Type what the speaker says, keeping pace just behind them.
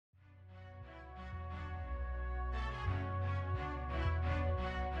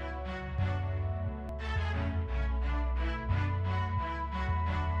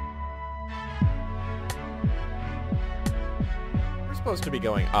supposed to be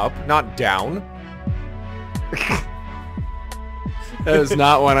going up, not down. That is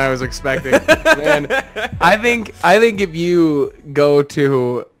not what I was expecting. Man, I think if you go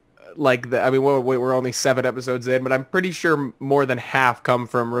to we're only 7 episodes in, but I'm pretty sure more than half come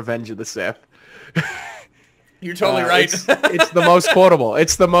from Revenge of the Sith. You're totally right. It's the most quotable.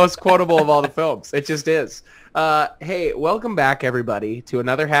 It's the most quotable of all the films. It just is. Hey, welcome back, everybody, to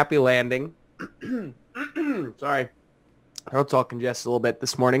another Happy Landing. Sorry. Throat's all congested a little bit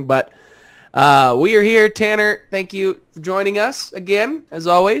this morning, but we are here. Tanner, thank you for joining us again, as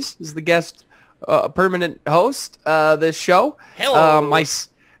always, as the guest permanent host this show. Hello. My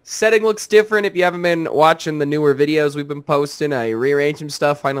setting looks different. If you haven't been watching the newer videos we've been posting, I rearranged some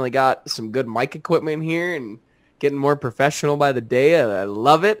stuff. Finally got some good mic equipment here and getting more professional by the day. I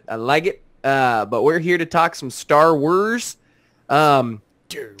love it. I like it. But we're here to talk some Star Wars.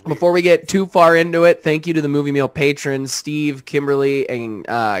 Before we get too far into it, thank you to the Movie Meal patrons, Steve, Kimberly, and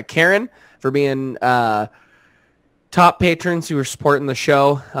Karen, for being top patrons who are supporting the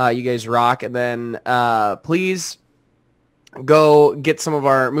show. You guys rock. And then please go get some of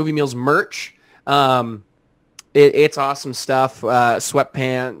our Movie Meals merch. It's awesome stuff.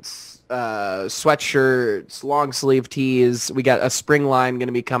 Sweatpants, sweatshirts, long sleeve tees. We got a spring line going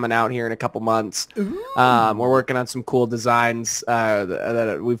to be coming out here in a couple months. We're working on some cool designs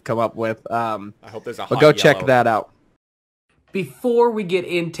that we've come up with. I hope there's a hot but go yellow. check that out. Before we get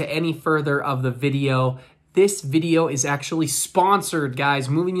into any further of the video, this video is actually sponsored, guys.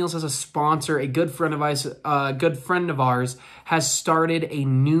 Movie Meals has a sponsor. A good friend of ours has started a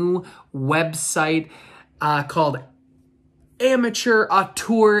new website called Amateur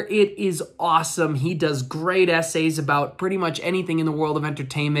Auteur. It is awesome. He does great essays about pretty much anything in the world of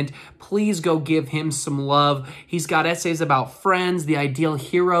entertainment. Please go give him some love. He's got essays about Friends, The Ideal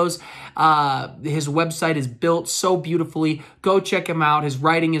Heroes. His website is built so beautifully. Go check him out. His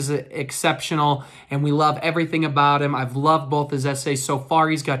writing is exceptional, and we love everything about him. I've loved both his essays so far.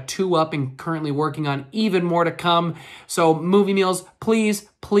 He's got 2 up and currently working on even more to come. So Movie Meals, please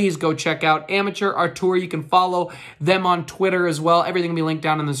go check out Amateur Auteur. You can follow them on Twitter as well. Everything will be linked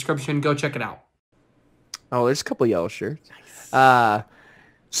down in the description. Go check it out. Oh, there's a couple yellow shirts. Nice.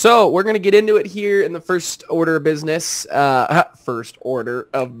 So we're going to get into it here in the first order of business. First order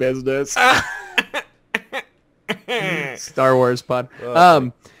of business. Star Wars pod.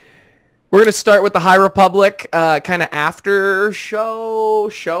 We're going to start with the High Republic kind of after show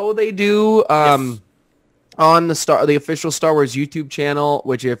they do. Yes. On the official Star Wars YouTube channel,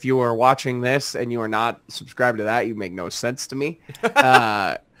 which if you are watching this and you are not subscribed to that, you make no sense to me.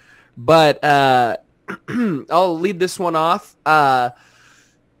 But I'll lead this one off.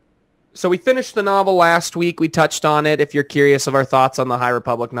 So we finished the novel last week. We touched on it. If you're curious of our thoughts on the High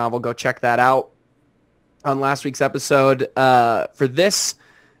Republic novel, go check that out on last week's episode. For this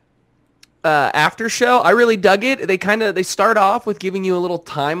after show, I really dug it. They start off with giving you a little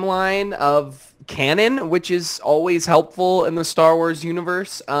timeline of canon, which is always helpful in the Star Wars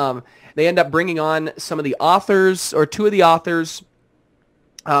universe. They end up bringing on some of the authors, or 2 of the authors.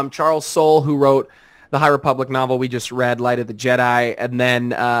 Charles Soule, who wrote the High Republic novel we just read, Light of the Jedi, and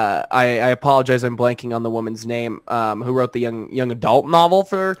then I apologize, I'm blanking on the woman's name, who wrote the young adult novel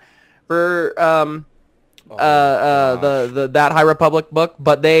for that High Republic book.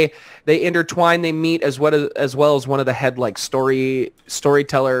 But they intertwine, they meet as well as one of the head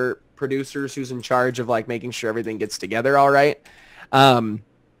storyteller producers who's in charge of making sure everything gets together all right. And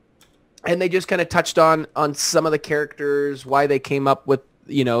they just kind of touched on some of the characters, why they came up with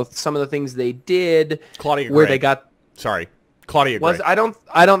some of the things they did. Claudia Gray. Where they got Claudia Gray. I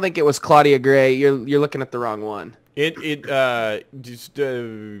don't think it was Claudia Gray. You're looking at the wrong one. We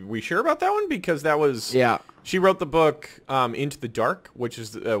sure about that one? Because that was... Yeah. She wrote the book Into the Dark, which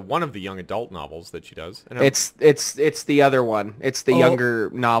is one of the young adult novels that she does. And it's the other one. It's the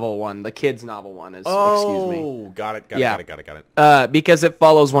younger novel one. The kids novel one is. Excuse me. Oh, got it. Because it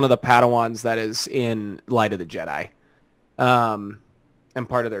follows one of the Padawans that is in Light of the Jedi, and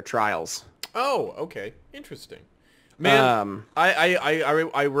part of their trials. Oh, okay, interesting. Man,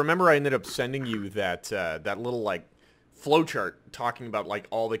 I remember I ended up sending you that little flowchart talking about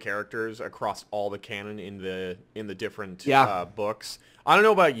all the characters across all the canon in the different books. I don't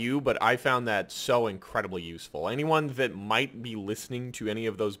know about you, but I found that so incredibly useful. Anyone that might be listening to any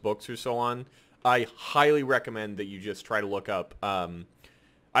of those books or so on, I highly recommend that you just try to look up.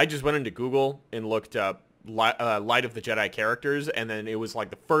 I just went into Google and looked up Light of the Jedi characters, and then it was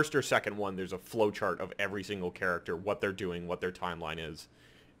the first or second one. There's a flowchart of every single character, what they're doing, what their timeline is.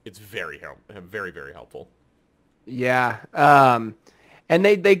 It's very, very, very helpful. Yeah. And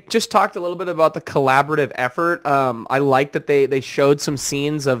they just talked a little bit about the collaborative effort. I like that they showed some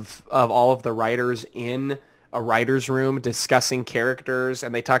scenes of all of the writers in a writer's room discussing characters,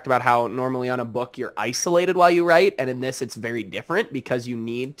 and they talked about how normally on a book you're isolated while you write, and in this it's very different because you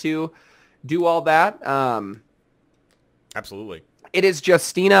need to do all that. Absolutely. It is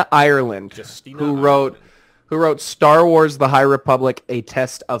Justina Ireland who Ireland. wrote Star Wars: The High Republic: A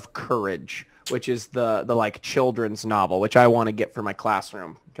Test of Courage, which is the like children's novel, which I want to get for my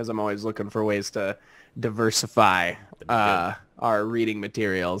classroom because I'm always looking for ways to diversify our reading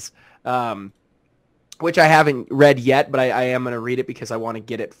materials. Which I haven't read yet, but I am going to read it because I want to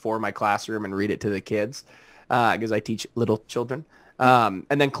get it for my classroom and read it to the kids because I teach little children. And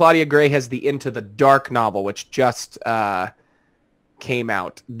then Claudia Gray has the Into the Dark novel, which just came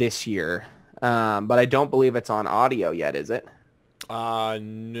out this year. But I don't believe it's on audio yet, is it?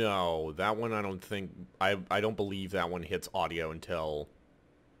 No, that one I don't think, I don't believe that one hits audio until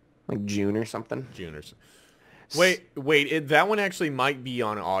Like June or something? June or something. Wait, that one actually might be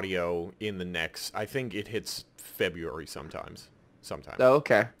on audio in the next, I think it hits February sometime. Oh,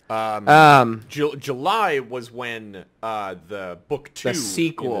 okay. July was when the book 2, the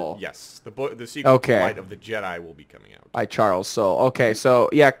sequel. The sequel Okay. to Light of the Jedi will be coming out. By Charles Soule. Okay, so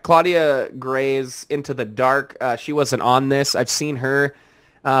yeah, Claudia Gray's Into the Dark. She wasn't on this. I've seen her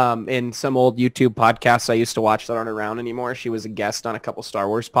in some old YouTube podcasts I used to watch that aren't around anymore. She was a guest on a couple Star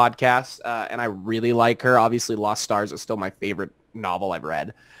Wars podcasts, and I really like her. Obviously, Lost Stars is still my favorite novel I've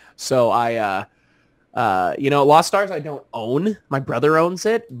read. So Lost Stars I don't own. My brother owns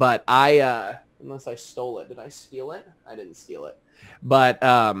it, but unless I stole it. Did I steal it? I didn't steal it. But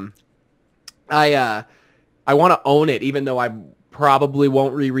I want to own it, even though I probably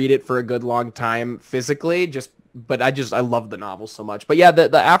won't reread it for a good long time physically, but I love the novel so much. But yeah,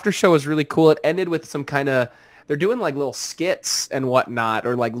 the after show was really cool. It ended with some kind of, they're doing like little skits and whatnot,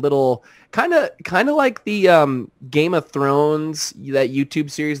 or like little kind of like the Game of Thrones, that YouTube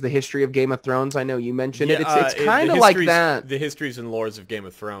series, The History of Game of Thrones. I know you mentioned it. It's kind of like that. The histories and lores of Game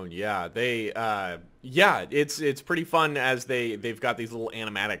of Thrones. Yeah, it's pretty fun as they've got these little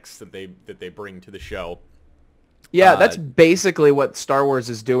animatics that they bring to the show. Yeah, that's basically what Star Wars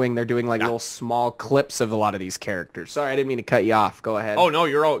is doing. They're doing like little small clips of a lot of these characters. Sorry, I didn't mean to cut you off. Go ahead. Oh no,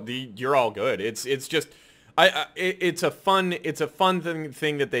 you're all good. It's just it's a fun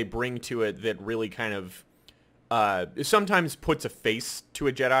thing that they bring to it that really kind of sometimes puts a face to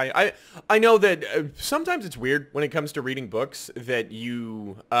a Jedi. I know that sometimes it's weird when it comes to reading books that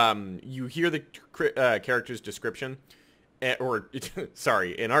you hear the character's description. Or,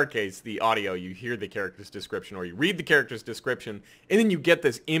 sorry, in our case, the audio, you hear the character's description, or you read the character's description, and then you get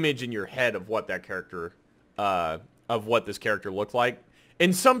this image in your head of what that character, of what this character looked like.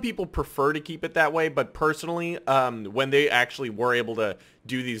 And some people prefer to keep it that way, but personally, when they actually were able to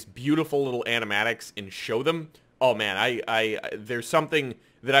do these beautiful little animatics and show them, oh man, there's something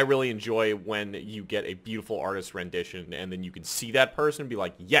that I really enjoy when you get a beautiful artist rendition, and then you can see that person and be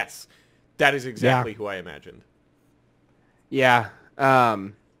like, yes, that is exactly who I imagined. Yeah,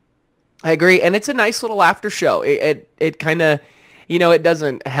 I agree, and it's a nice little after show. It kind of, it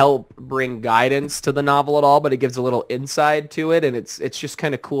doesn't help bring guidance to the novel at all, but it gives a little insight to it, and it's just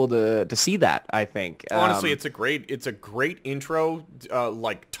kind of cool to see that, I think. Honestly, it's a great intro,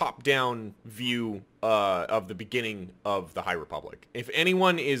 like top-down view of the beginning of the High Republic. If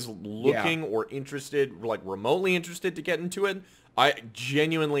anyone is looking or interested, like remotely interested to get into it, I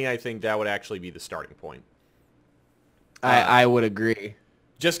think that would actually be the starting point. I would agree.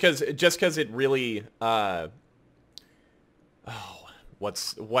 Just because it really,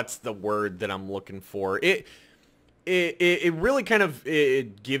 what's the word that I'm looking for? It really kind of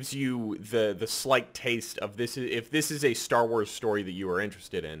it gives you the slight taste of this. If this is a Star Wars story that you are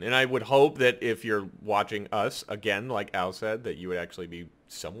interested in, and I would hope that if you're watching us again, like Al said, that you would actually be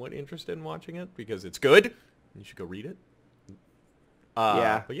somewhat interested in watching it because it's good. You should go read it.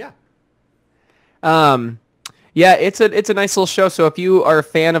 But yeah. Yeah, it's a nice little show. So if you are a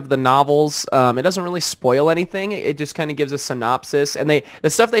fan of the novels, it doesn't really spoil anything. It just kind of gives a synopsis. And the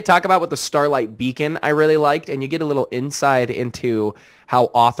stuff they talk about with the Starlight Beacon, I really liked. And you get a little insight into how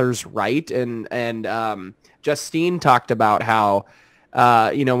authors write. And Justine talked about how,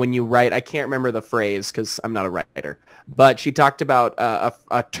 when you write, I can't remember the phrase because I'm not a writer, but she talked about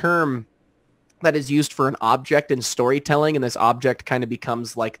a term that is used for an object in storytelling. And this object kind of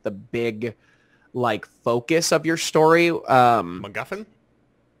becomes like the big focus of your story. MacGuffin?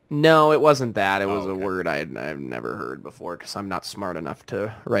 No, it wasn't that. It was a word I've never heard before because I'm not smart enough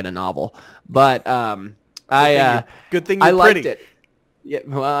to write a novel. But good thing you're I liked pretty. it. Yeah,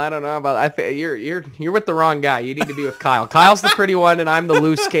 well, I don't know about. You're with the wrong guy. You need to be with Kyle. Kyle's the pretty one, and I'm the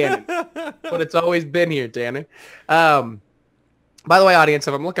loose cannon. But it's always been here, Tanner. By the way, audience,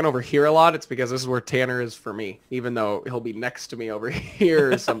 if I'm looking over here a lot, it's because this is where Tanner is for me, even though he'll be next to me over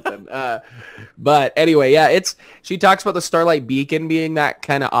here or something. But anyway, yeah, she talks about the Starlight Beacon being that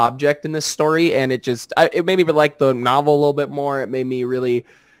kind of object in this story, and it made me like the novel a little bit more. It made me really,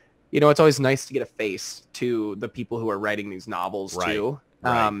 it's always nice to get a face to the people who are writing these novels too.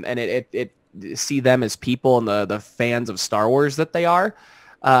 Right. And it see them as people and the fans of Star Wars that they are,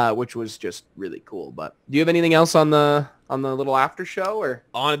 which was just really cool. But do you have anything else on the little after show? Or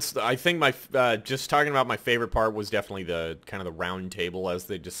honestly, I think my just talking about my favorite part was definitely the kind of the round table as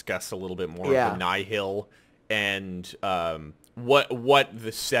they discuss a little bit more of the Nihil and what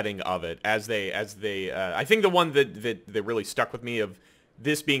the setting of it as they I think the one that really stuck with me of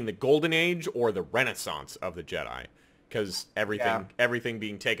this being the golden age or the renaissance of the Jedi, because everything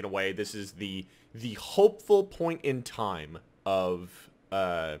being taken away, this is the hopeful point in time of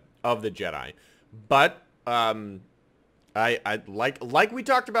the Jedi. But I like we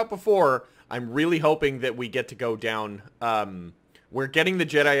talked about before, I'm really hoping that we get to go down. We're getting the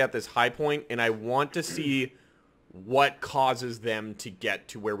Jedi at this high point, and I want to see what causes them to get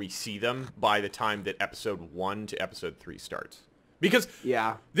to where we see them by the time that episode 1 to episode 3 starts. Because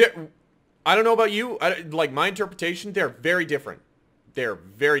I don't know about you, like my interpretation, they're very different. They're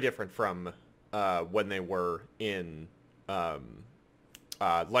very different from when they were in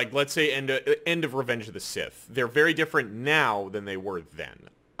like, let's say end of Revenge of the Sith. They're very different now than they were then.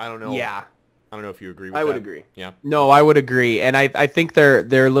 I don't know. Yeah. I don't know if you agree with that. I would agree. Yeah. No, I would agree. And I think they're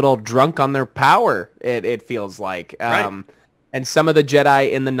a little drunk on their power, it feels like. Right. And some of the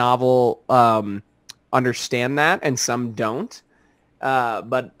Jedi in the novel understand that, and some don't.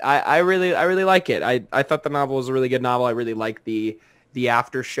 But I really like it. I thought the novel was a really good novel. I really liked the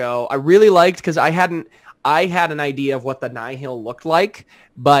after show. I really liked, because I had an idea of what the Nihil looked like,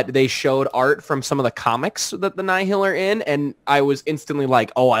 but they showed art from some of the comics that the Nihil are in, and I was instantly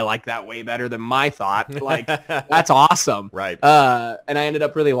like, oh, I like that way better than my thought. Like, that's awesome. Right. And I ended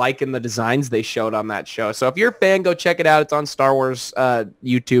up really liking the designs they showed on that show. So if you're a fan, go check it out. It's on Star Wars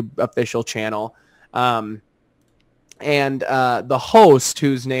YouTube official channel. And the host,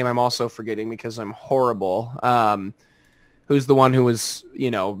 whose name I'm also forgetting because I'm horrible, who's the one who was,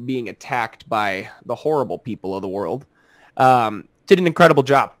 being attacked by the horrible people of the world, did an incredible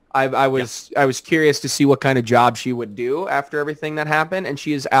job. I was curious to see what kind of job she would do after everything that happened, and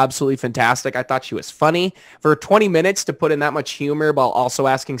she is absolutely fantastic. I thought she was funny. For 20 minutes to put in that much humor while also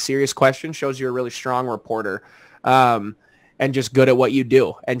asking serious questions shows you're a really strong reporter. And just good at what you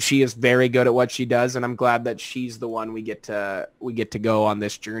do. And she is very good at what she does, and I'm glad that she's the one we get to go on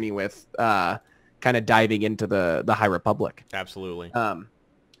this journey with, kind of diving into the High Republic. Absolutely.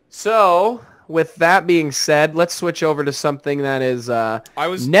 So with that being said, let's switch over to something that is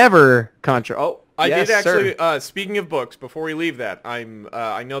never controversial. I did actually. Speaking of books, before we leave that, I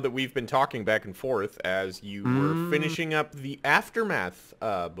know that we've been talking back and forth as you were finishing up the Aftermath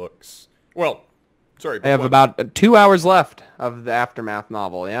books. Well. Sorry, I have about 2 hours left of the Aftermath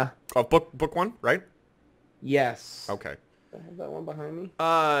novel, yeah? Of book 1, right? Yes. Okay. I have that one behind me.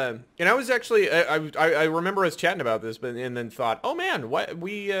 And I was actually, I remember us chatting about this, and then thought, oh man, what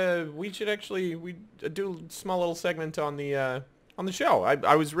we should actually do a small little segment on the show.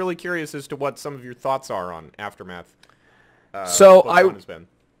 I was really curious as to what some of your thoughts are on Aftermath. So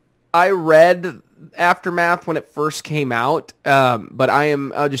I read Aftermath when it first came out, but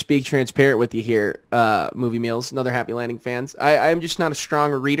I'll just be transparent with you here, Movie Meals, another Happy Landing fans. I'm just not a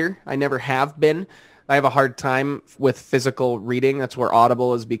strong reader. I never have been. I have a hard time with physical reading. That's where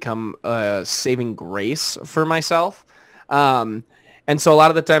Audible has become a saving grace for myself. And so a lot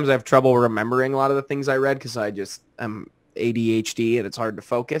of the times I have trouble remembering a lot of the things I read because I'm ADHD and it's hard to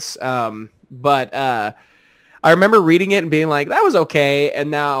focus. But I remember reading it and being like, that was okay.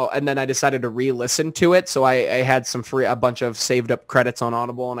 And then I decided to re-listen to it. So I had a bunch of saved up credits on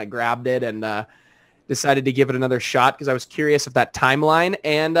Audible, and I grabbed it and decided to give it another shot because I was curious of that timeline.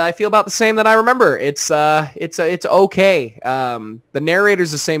 And I feel about the same that I remember. It's okay. The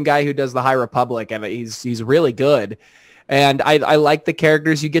narrator's the same guy who does the High Republic, and he's really good. And I like the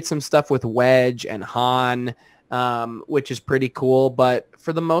characters. You get some stuff with Wedge and Han, which is pretty cool, but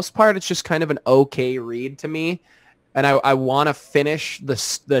for the most part, it's just kind of an okay read to me. And I want to finish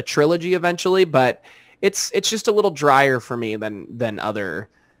the trilogy eventually, but it's just a little drier for me than other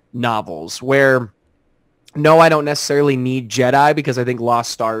novels where, no, I don't necessarily need Jedi, because I think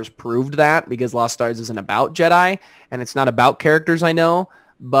Lost Stars proved that, because Lost Stars isn't about Jedi and it's not about characters I know.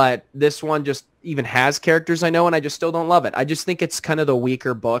 But this one just even has characters I know, and I just still don't love it. I just think it's kind of the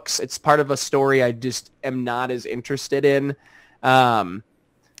weaker books. It's part of a story I just am not as interested in.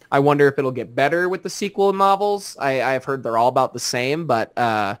 I wonder if it'll get better with the sequel novels. I've heard they're all about the same, but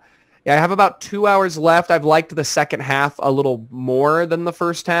yeah, I have about 2 hours left. I've liked the second half a little more than the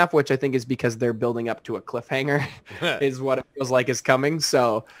first half, which I think is because they're building up to a cliffhanger is what it feels like is coming.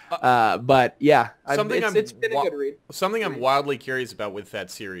 So, but yeah, it's been a good read. Something I'm wildly curious about with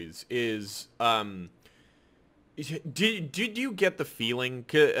that series is, did you get the feeling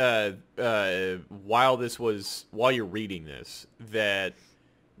while you're reading this that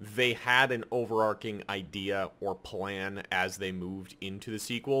they had an overarching idea or plan as they moved into the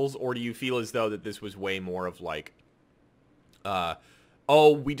sequels, or do you feel as though that this was way more of like,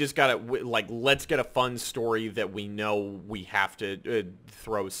 we just gotta, like, let's get a fun story that we know we have to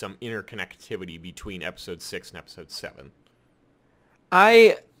throw some interconnectivity between episode 6 and episode 7?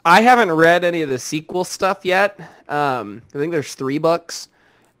 I haven't read any of the sequel stuff yet. I think there's 3 books.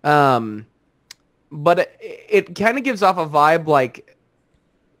 But it kind of gives off a vibe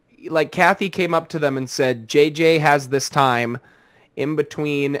like Kathy came up to them and said, JJ has this time in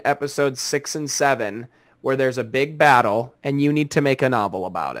between episodes 6 and 7 where there's a big battle and you need to make a novel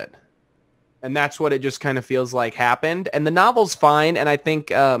about it. And that's what it just kind of feels like happened. And the novel's fine. And I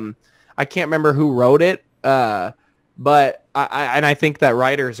think, I can't remember who wrote it. But I think that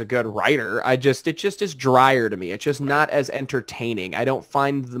writer is a good writer. It just is drier to me. It's just not as entertaining. I don't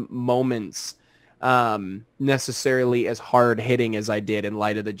find the moments necessarily as hard hitting as I did in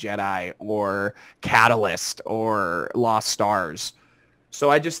Light of the Jedi or Catalyst or Lost Stars.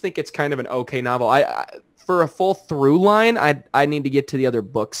 So I just think it's kind of an okay novel. I for a full through line, I need to get to the other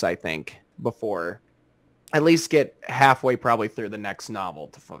books, I think, before at least get halfway probably through the next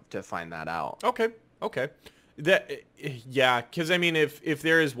novel to find that out. Okay. Yeah, because I mean, if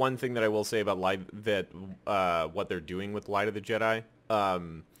there is one thing that I will say about what they're doing with Light of the Jedi,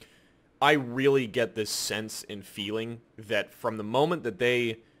 I really get this sense and feeling that from the moment that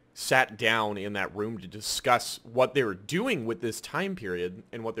they sat down in that room to discuss what they were doing with this time period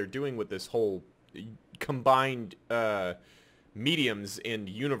and what they're doing with this whole combined mediums and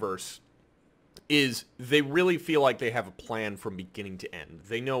universe, is they really feel like they have a plan from beginning to end.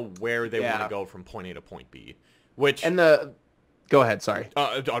 They know where they want to go from point A to point B. Go ahead, sorry.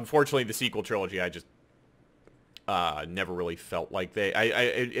 Unfortunately, the sequel trilogy, I just never really felt like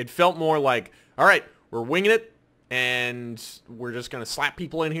it felt more like, all right, we're winging it, and we're just going to slap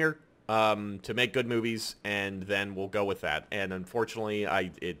people in here to make good movies, and then we'll go with that. And unfortunately,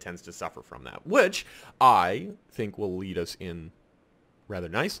 it tends to suffer from that, which I think will lead us in rather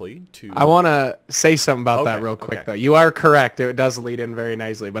nicely to... I want to say something about that real quick, though. You are correct. It does lead in very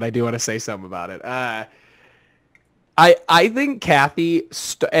nicely, but I do want to say something about it. I think Kathy,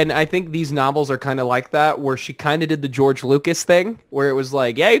 and I think these novels are kind of like that, where she kind of did the George Lucas thing, where it was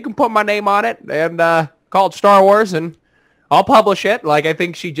like, yeah, you can put my name on it and call it Star Wars, and I'll publish it. Like, I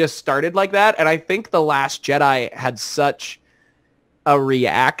think she just started like that, and I think The Last Jedi had such a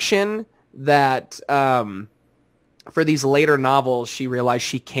reaction that for these later novels, she realized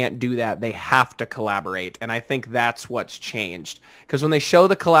she can't do that. They have to collaborate, and I think that's what's changed. Because when they show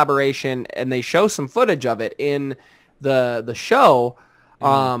the collaboration, and they show some footage of it in the show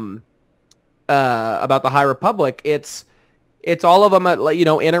about the High Republic, it's all of them at,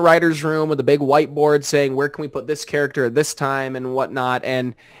 in a writer's room with a big whiteboard saying, where can we put this character at this time and whatnot.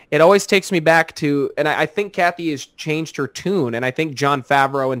 And it always takes me back to, and I think Kathy has changed her tune, and I think Jon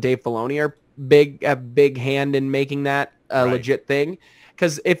Favreau and Dave Filoni are a big hand in making that a legit thing.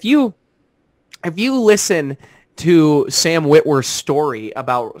 Because if you listen to Sam Witwer's story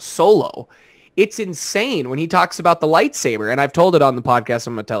about Solo, it's insane when he talks about the lightsaber. And I've told it on the podcast.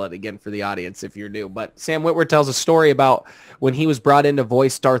 I'm going to tell it again for the audience if you're new. But Sam Witwer tells a story about when he was brought in to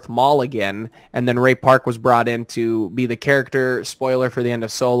voice Darth Maul again, and then Ray Park was brought in to be the character. Spoiler for the end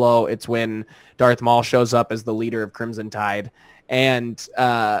of Solo. It's when Darth Maul shows up as the leader of Crimson Tide. And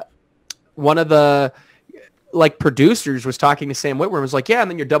one of the producers was talking to Sam Witwer and was like, yeah,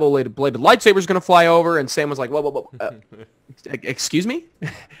 and then your double-bladed lightsaber is going to fly over. And Sam was like, whoa. Excuse me?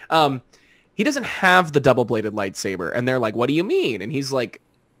 He doesn't have the double-bladed lightsaber. And they're like, what do you mean? And he's like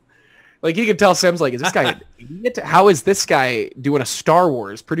you can tell Sam's like, is this guy an idiot? How is this guy doing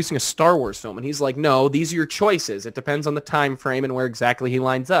producing a Star Wars film? And he's like, no, these are your choices. It depends on the time frame and where exactly he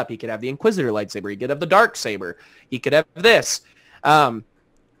lines up. He could have the Inquisitor lightsaber. He could have the dark saber. He could have this. And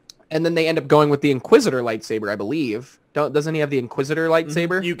then they end up going with the Inquisitor lightsaber, I believe. Doesn't he have the Inquisitor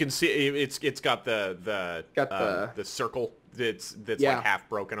lightsaber? You can see it's got the circle that's like half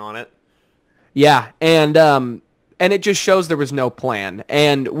broken on it. Yeah, and And it just shows there was no plan.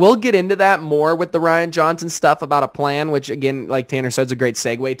 And we'll get into that more with the Rian Johnson stuff about a plan, which, again, like Tanner said, is a great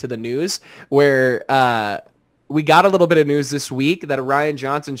segue to the news, where we got a little bit of news this week that Rian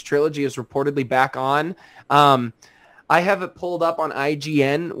Johnson's trilogy is reportedly back on. I have it pulled up on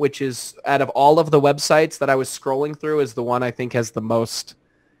IGN, which is, out of all of the websites that I was scrolling through, is the one I think has the most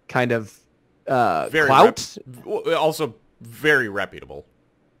kind of clout. Also very reputable.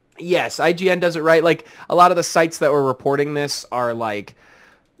 Yes, IGN does it right. Like, a lot of the sites that were reporting this are like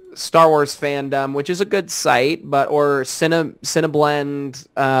Star Wars Fandom, which is a good site, or Cineblend,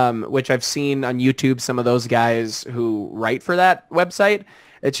 which I've seen on YouTube, some of those guys who write for that website.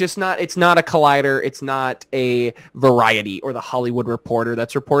 It's just not, it's not a Collider. It's not a Variety or the Hollywood Reporter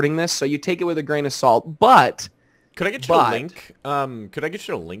that's reporting this. So you take it with a grain of salt, but... Could I get you to link? Could I get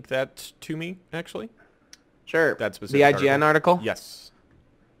you to link that to me, actually? Sure. That specific the IGN article? Yes.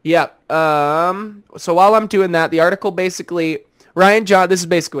 Yeah. So while I'm doing that, the article basically, this is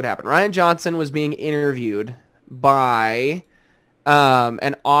basically what happened. Rian Johnson was being interviewed by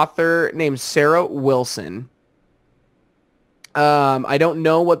an author named Sarah Wilson. I don't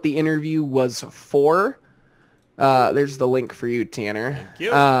know what the interview was for. There's the link for you, Tanner. Thank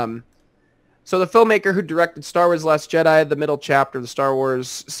you. So the filmmaker who directed Star Wars: The Last Jedi, the middle chapter of the Star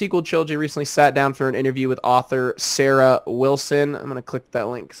Wars sequel trilogy, recently sat down for an interview with author Sarah Wilson. I'm going to click that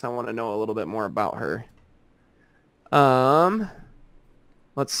link because I want to know a little bit more about her.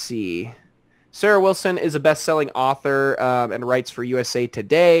 Let's see. Sarah Wilson is a best-selling author and writes for USA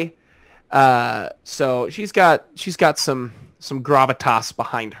Today. So she's got some gravitas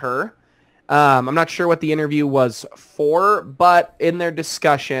behind her. I'm not sure what the interview was for, but in their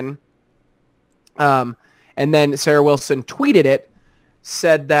discussion... and then Sarah Wilson tweeted it,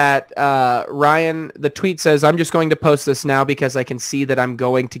 said that Rian, the tweet says, "I'm just going to post this now because I can see that I'm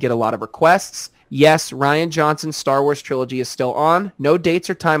going to get a lot of requests. Yes, Rian Johnson's Star Wars trilogy is still on. No dates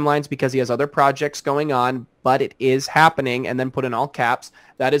or timelines because he has other projects going on, but it is happening." And then put in all caps,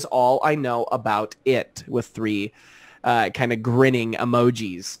 "That is all I know about it," with 3 kind of grinning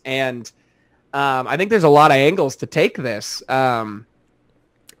emojis. And I think there's a lot of angles to take this. Absolutely.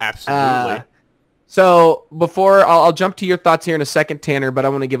 So before I'll jump to your thoughts here in a second, Tanner, but I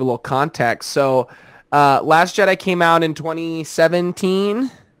want to give a little context. So Last Jedi came out in 2017,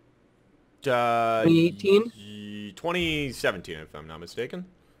 2018, 2017, if I'm not mistaken.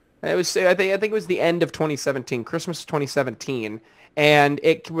 It was, I think it was the end of 2017, Christmas of 2017. And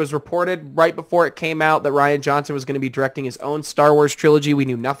it was reported right before it came out that Rian Johnson was going to be directing his own Star Wars trilogy. We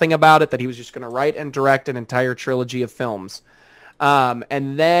knew nothing about it, that he was just going to write and direct an entire trilogy of films.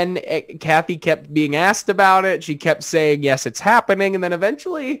 And then Kathy kept being asked about it. She kept saying, yes, it's happening. And then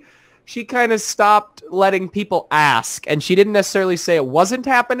eventually she kind of stopped letting people ask. And she didn't necessarily say it wasn't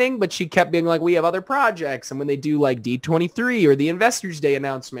happening, but she kept being like, we have other projects. And when they do like D23 or the Investors Day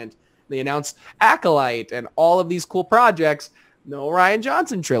announcement, they announce Acolyte and all of these cool projects. No Rian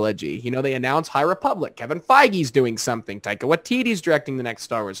Johnson trilogy. You know, they announce High Republic. Kevin Feige's doing something. Taika Waititi's directing the next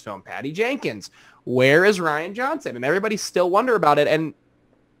Star Wars film. Patty Jenkins. Where is Rian Johnson? And everybody still wonder about it. And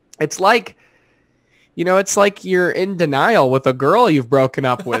it's like, you know, it's like you're in denial with a girl you've broken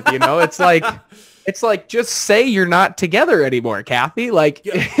up with, you know? It's like, just say you're not together anymore, Kathy. Like,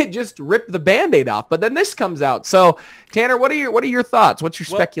 yeah. Just rip the Band-Aid off. But then this comes out. So, Tanner, what are your thoughts? What's your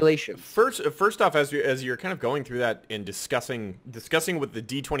speculation? First off, as you're kind of going through that and discussing with the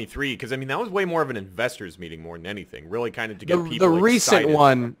D23, because I mean that was way more of an investors meeting more than anything, really kind of to get people excited.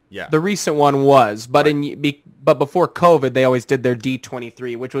 The recent one was, but right. But before COVID, they always did their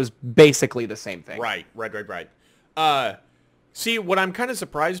D23, which was basically the same thing. Right. See, what I'm kind of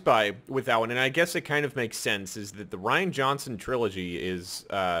surprised by with that one, and I guess it kind of makes sense, is that the Rian Johnson trilogy is,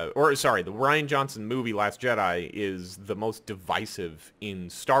 the Rian Johnson movie Last Jedi is the most divisive in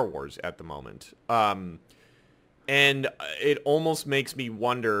Star Wars at the moment. And it almost makes me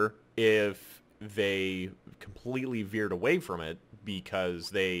wonder if they completely veered away from it because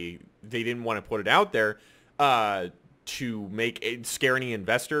they didn't want to put it out there to scare any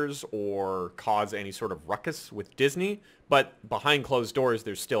investors or cause any sort of ruckus with Disney, but behind closed doors,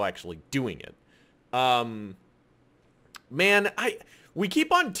 they're still actually doing it. Man, we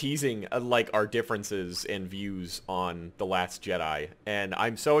keep on teasing like our differences and views on The Last Jedi, and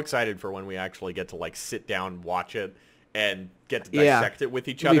I'm so excited for when we actually get to like sit down, watch it, and get to dissect it with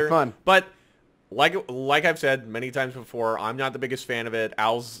each other. It'll be fun. But like I've said many times before, I'm not the biggest fan of it.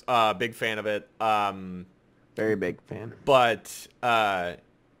 Al's a big fan of it. Very big fan. But,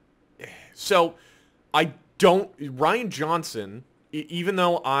 so, Rian Johnson, even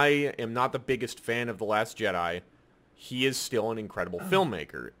though I am not the biggest fan of The Last Jedi, he is still an incredible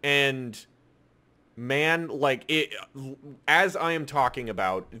filmmaker. And man, like it, as I am talking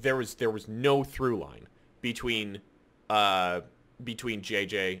about, there was no through line between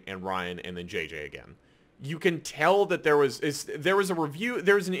JJ and Ryan and then JJ again. You can tell that there was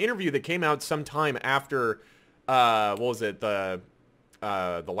an interview that came out sometime after what was it, gosh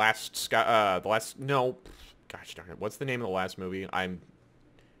darn it, what's the name of the last movie?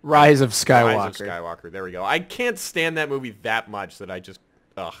 Rise of Skywalker. Rise of Skywalker. There we go. I can't stand that movie that much that I just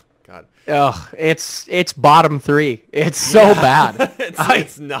God. It's bottom 3. It's so bad.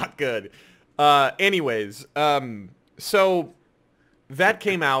 It's not good. Anyways, so that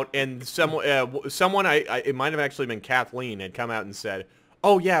came out, and someone, it might have actually been Kathleen, had come out and said,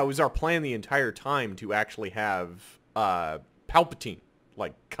 "Oh yeah, it was our plan the entire time to actually have Palpatine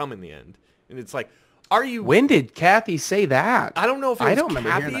like come in the end." And it's like, are you? When did Kathy say that? I don't know if it was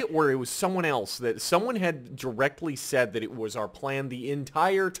Kathy or it was someone else. That someone had directly said that it was our plan the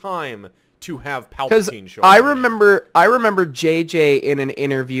entire time to have Palpatine show up. I remember JJ in an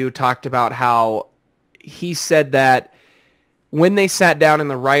interview talked about how he said that when they sat down in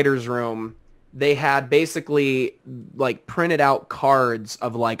the writer's room, they had basically like printed out cards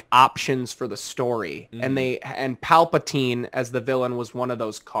of like options for the story. And Palpatine as the villain was one of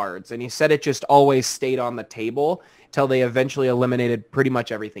those cards. And he said it just always stayed on the table till they eventually eliminated pretty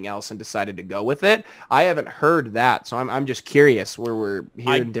much everything else and decided to go with it. I haven't heard that, so I'm just curious where we're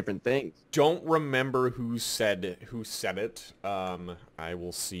hearing different things. Don't remember who said it. I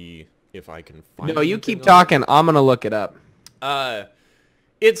will see if I can find it. No, you keep talking. I'm going to look it up.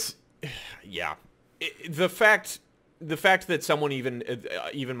 It's yeah. The fact that someone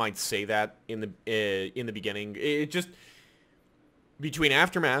even might say that in the beginning, it just, between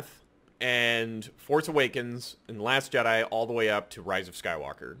Aftermath and Force Awakens and Last Jedi all the way up to Rise of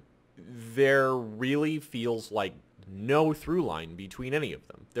Skywalker, there really feels like no through line between any of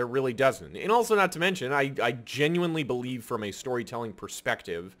them. There really doesn't. And also, not to mention, I genuinely believe from a storytelling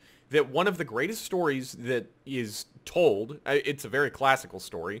perspective that one of the greatest stories that is told, it's a very classical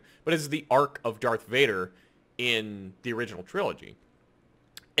story, but it's the arc of Darth Vader in the original trilogy.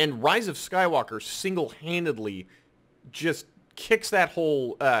 And Rise of Skywalker single-handedly just kicks that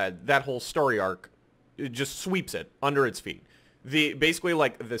whole story arc, it just sweeps it under its feet. Basically,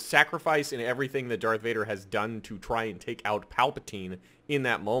 like, the sacrifice and everything that Darth Vader has done to try and take out Palpatine in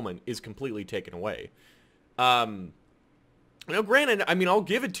that moment is completely taken away. Now, granted, I mean, I'll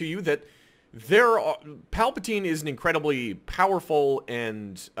give it to you that Palpatine is an incredibly powerful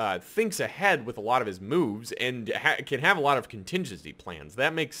and thinks ahead with a lot of his moves and can have a lot of contingency plans.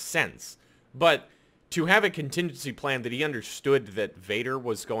 That makes sense. But to have a contingency plan that he understood that Vader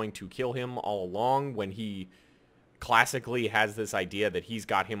was going to kill him all along, when he classically has this idea that he's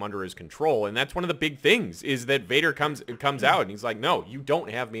got him under his control, and that's one of the big things, is that Vader comes out and he's like, "No, you don't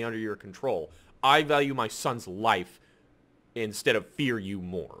have me under your control. I value my son's life instead of fear you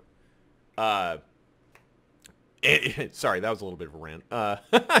more." Sorry, that was a little bit of a rant.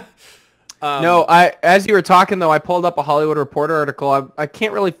 No, as you were talking, though, I pulled up a Hollywood Reporter article. I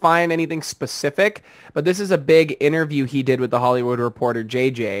can't really find anything specific, but this is a big interview he did with the Hollywood Reporter,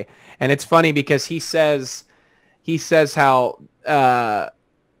 JJ. And it's funny because he says how Emperor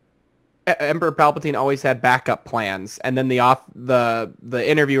Palpatine always had backup plans. And then the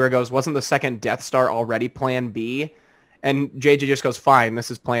interviewer goes, "Wasn't the second Death Star already Plan B?" And JJ just goes, "Fine, this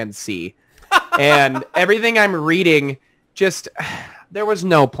is Plan C." And everything I'm reading, just, there was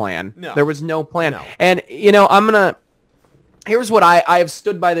no plan. No. There was no plan. No. And, here's what I have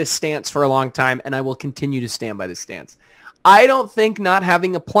stood by this stance for a long time, and I will continue to stand by this stance. I don't think not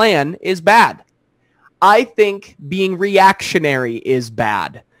having a plan is bad. I think being reactionary is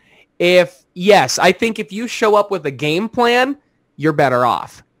bad. I think if you show up with a game plan, you're better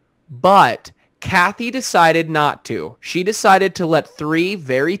off. But Kathy decided not to. She decided to let 3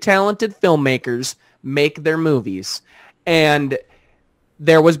 very talented filmmakers make their movies. And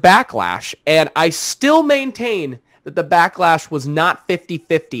there was backlash. And I still maintain that the backlash was not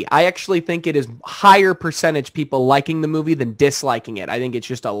 50-50. I actually think it is higher percentage people liking the movie than disliking it. I think it's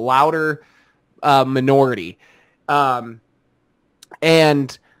just a louder minority. And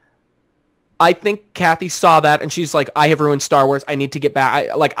I think Kathy saw that and she's like, "I have ruined Star Wars. I need to get back.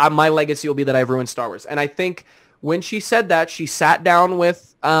 My legacy will be that I've ruined Star Wars." And I think when she said that, she sat down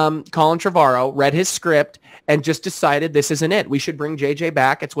with Colin Trevorrow, read his script, and just decided this isn't it. We should bring JJ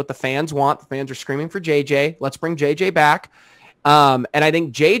back. It's what the fans want. The fans are screaming for JJ. Let's bring JJ back. And I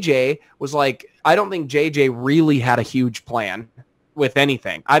think JJ was like, I don't think JJ really had a huge plan with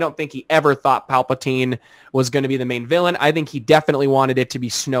anything. I don't think he ever thought Palpatine was going to be the main villain. I think he definitely wanted it to be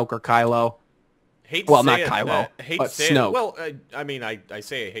Snoke or Kylo. hate to Well, say not it, Kylo, hate but to say Snoke. it. Well, I mean, I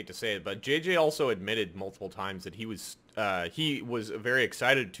hate to say it, but JJ also admitted multiple times that he was very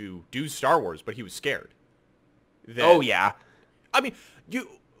excited to do Star Wars, but he was scared. Oh yeah. I mean,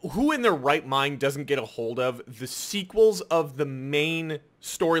 who in their right mind doesn't get a hold of the sequels of the main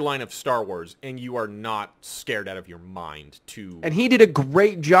storyline of Star Wars, and you are not scared out of your mind to... And he did a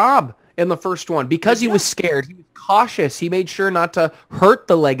great job in the first one because he was scared. He was cautious. He made sure not to hurt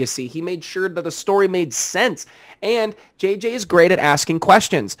the legacy. He made sure that the story made sense. And JJ is great at asking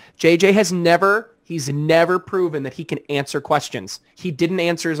questions. JJ he's never proven that he can answer questions. He didn't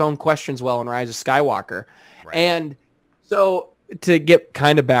answer his own questions well in Rise of Skywalker. Right. And so to get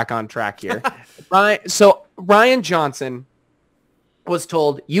kind of back on track here, Rian Johnson was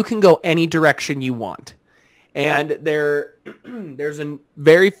told, you can go any direction you want. And there's a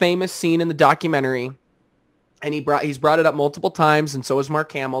very famous scene in the documentary, and he's brought it up multiple times, and so has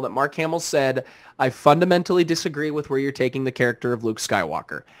Mark Hamill, that Mark Hamill said, I fundamentally disagree with where you're taking the character of Luke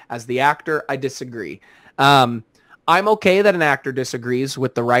Skywalker. As the actor, I disagree. I'm okay that an actor disagrees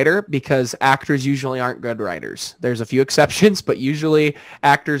with the writer because actors usually aren't good writers. There's a few exceptions, but usually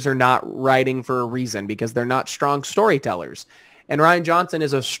actors are not writing for a reason because they're not strong storytellers. And Rian Johnson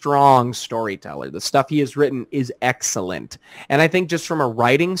is a strong storyteller. The stuff he has written is excellent. And I think just from a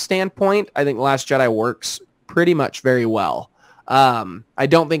writing standpoint, I think Last Jedi works pretty much very well. I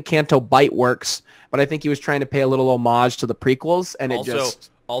don't think Canto Bight works, but I think he was trying to pay a little homage to the prequels, and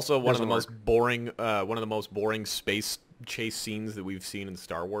Also, one of the most boring space chase scenes that we've seen in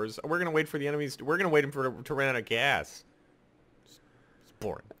Star Wars. We're gonna wait for the enemies. We're gonna wait for to run out of gas. It's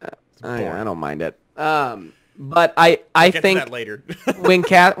boring. It's boring. I don't mind it. But I think that later.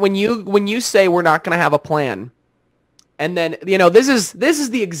 when you say we're not gonna have a plan, and then this is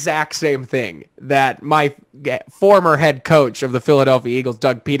the exact same thing that my former head coach of the Philadelphia Eagles,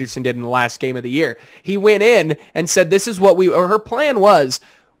 Doug Peterson, did in the last game of the year. He went in and said, "This is what her plan was."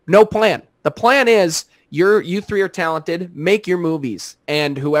 No plan. The plan is you three are talented. Make your movies,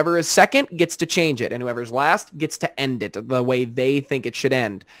 and whoever is second gets to change it, and whoever's last gets to end it the way they think it should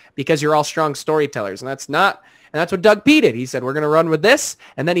end, because you're all strong storytellers, and that's what Doug P did. He said, we're going to run with this,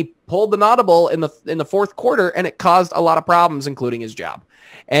 and then he pulled an audible in the fourth quarter, and it caused a lot of problems, including his job.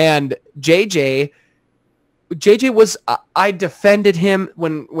 And JJ was, I defended him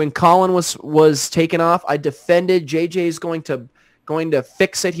when Colin was taken off. I defended JJ's going to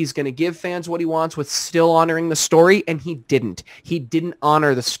fix it. He's going to give fans what he wants with still honoring the story, and he didn't. He didn't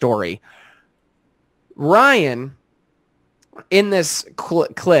honor the story. Ryan, in this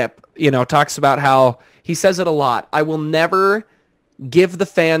clip, talks about how he says it a lot. I will never give the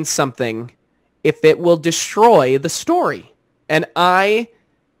fans something if it will destroy the story. And I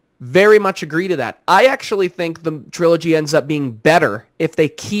very much agree to that. I actually think the trilogy ends up being better if they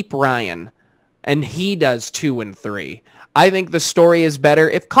keep Ryan and he does 2 and 3. I think the story is better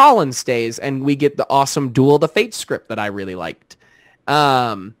if Colin stays and we get the awesome Duel of the Fates script that I really liked.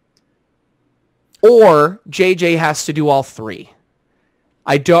 Or JJ has to do all 3.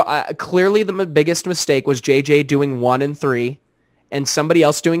 Clearly the biggest mistake was JJ doing 1 and 3 and somebody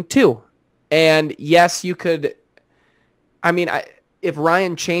else doing 2. And yes, you could, if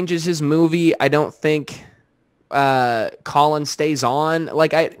Ryan changes his movie, I don't think Colin stays on.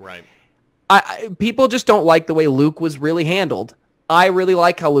 Right. People just don't like the way Luke was really handled. I really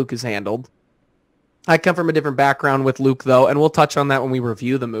like how Luke is handled. I come from a different background with Luke, though, and we'll touch on that when we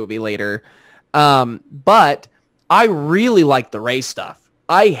review the movie later. But I really like the Rey stuff.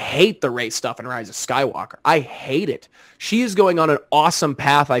 I hate the Rey stuff in Rise of Skywalker. I hate it. She is going on an awesome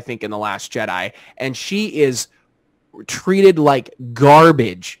path, I think, in The Last Jedi, and she is treated like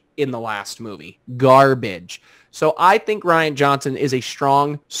garbage in the last movie. Garbage. So I think Rian Johnson is a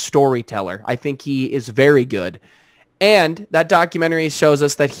strong storyteller. I think he is very good. And that documentary shows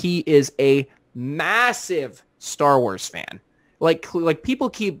us that he is a massive Star Wars fan. Like people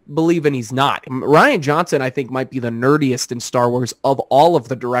keep believing he's not. Rian Johnson, I think, might be the nerdiest in Star Wars of all of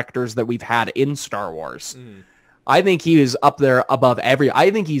the directors that we've had in Star Wars. I think he is up there above I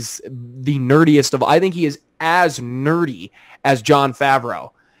think he's the nerdiest I think he is as nerdy as Jon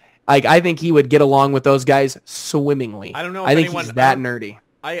Favreau. I think he would get along with those guys swimmingly. I don't know. I think he's that nerdy.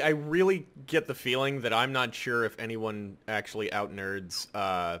 I really get the feeling that I'm not sure if anyone actually out-nerds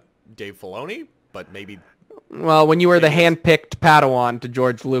Dave Filoni, but maybe... Well, when you were the hand-picked Padawan to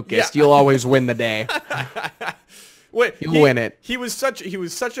George Lucas, you'll always win the day. You'll win it. He was such a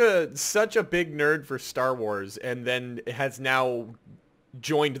big nerd for Star Wars, and then has now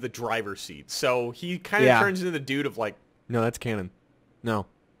joined the driver's seat. So he kind of turns into the dude of like, no, that's canon. No,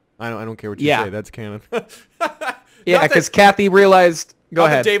 I don't care what you say. That's canon. Yeah, because Kathy realized Go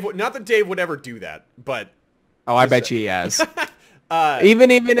ahead. Not that Dave would ever do that, but... Oh, I bet he has.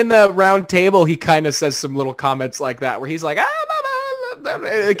 Even in the round table, he kind of says some little comments like that, where he's like,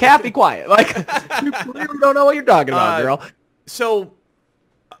 Kathy, quiet. Like, you clearly don't know what you're talking about, girl. So,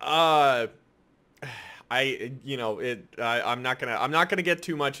 I'm not gonna get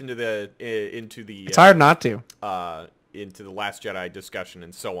too much into the It's hard not to. Into the Last Jedi discussion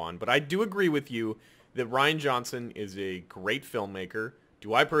and so on, but I do agree with you that Rian Johnson is a great filmmaker.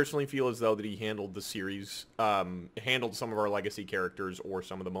 Do I personally feel as though that he handled the series, handled some of our legacy characters or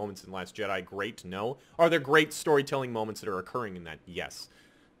some of the moments in Last Jedi great? No. Are there great storytelling moments that are occurring in that? Yes.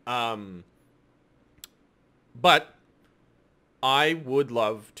 But I would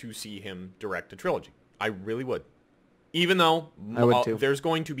love to see him direct a trilogy. I really would. Even though I would too. There's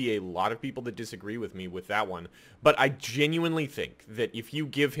going to be a lot of people that disagree with me with that one. But I genuinely think that if you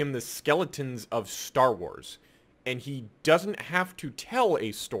give him the skeletons of Star Wars, and he doesn't have to tell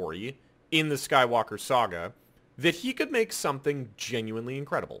a story in the Skywalker saga, that he could make something genuinely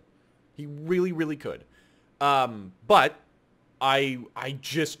incredible. He really, really could. But I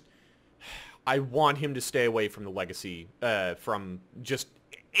want him to stay away from the legacy, from just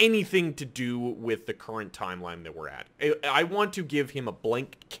anything to do with the current timeline that we're at. I want to give him a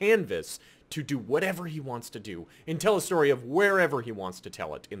blank canvas to do whatever he wants to do and tell a story of wherever he wants to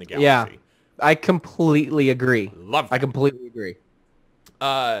tell it in the galaxy. Yeah, I completely agree. Love that. I completely agree.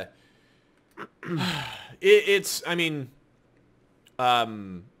 It's, I mean,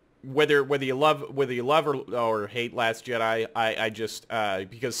 whether you love or hate Last Jedi, I just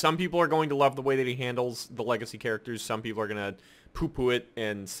because some people are going to love the way that he handles the legacy characters, some people are gonna poo-poo it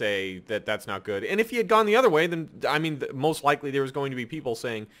and say that that's not good. And if he had gone the other way, then I mean, most likely there was going to be people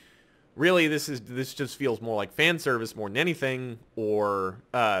saying, really, this just feels more like fan service more than anything, or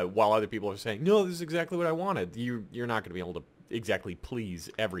while other people are saying, no, this is exactly what I wanted. You're not going to be able to exactly please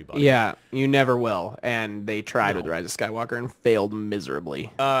everybody. Yeah, you never will. And they tried with Rise of Skywalker and failed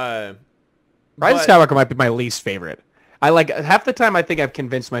miserably. Rise of Skywalker might be my least favorite. I like half the time I think I've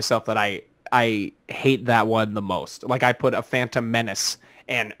convinced myself that I hate that one the most. Like I put a Phantom Menace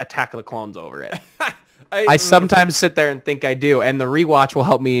and Attack of the Clones over it. I sometimes sit there and think I do, and the rewatch will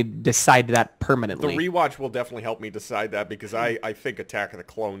help me decide that permanently. The rewatch will definitely help me decide that, because I think Attack of the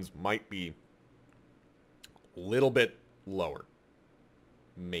Clones might be a little bit lower.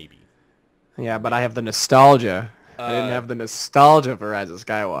 Maybe. Yeah, but I have the nostalgia. I didn't have the nostalgia for Rise of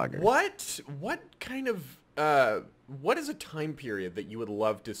Skywalker. What kind of what is a time period that you would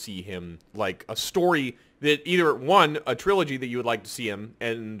love to see him, like a story that either a trilogy that you would like to see him,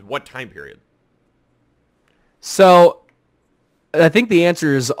 and what time period? So I think the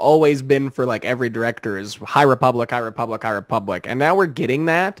answer has always been for like every director is High Republic, High Republic, High Republic. And now we're getting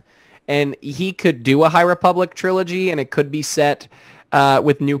that. And he could do a High Republic trilogy, and it could be set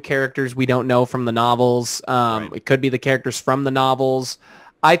with new characters we don't know from the novels. Right. It could be the characters from the novels.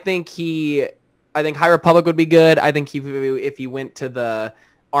 I think High Republic would be good. I think if he went to the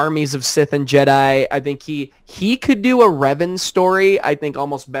armies of Sith and Jedi, I think he could do a Revan story, I think,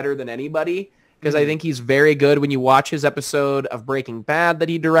 almost better than anybody. Because I think he's very good when you watch his episode of Breaking Bad that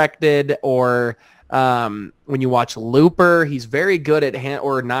he directed, or when you watch Looper, he's very good at,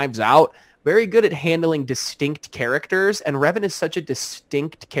 or Knives Out, very good at handling distinct characters. And Revan is such a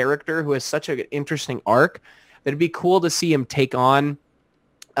distinct character who has such an interesting arc that it'd be cool to see him take on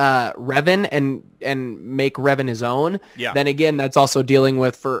Revan and make Revan his own. Yeah. Then again, that's also dealing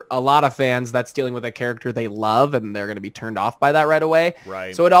with, for a lot of fans, that's dealing with a character they love, and they're going to be turned off by that right away.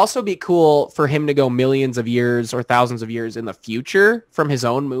 Right. So it'd also be cool for him to go millions of years or thousands of years in the future from his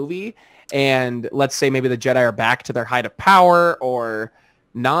own movie. And let's say maybe the Jedi are back to their height of power, or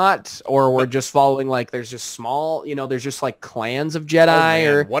not, or we're just following, like, there's just small, there's just like clans of Jedi.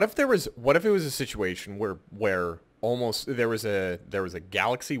 Or what if it was a situation where almost there was a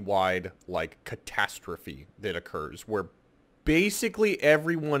galaxy-wide like catastrophe that occurs where basically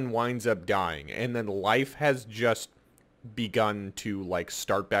everyone winds up dying, and then life has just begun to like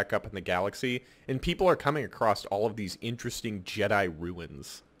start back up in the galaxy, and people are coming across all of these interesting Jedi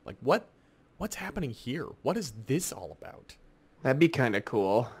ruins. Like, what's happening here? What is this all about? That'd be kind of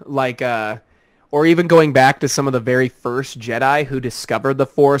cool. Like, or even going back to some of the very first Jedi who discovered the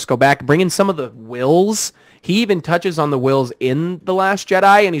Force, go back, bring in some of the wills. He even touches on the wills in The Last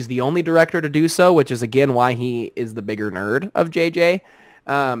Jedi, and he's the only director to do so, which is, again, why he is the bigger nerd of JJ.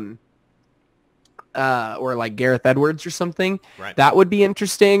 Or like Gareth Edwards or something. Right. That would be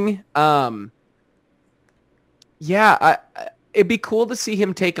interesting. It'd be cool to see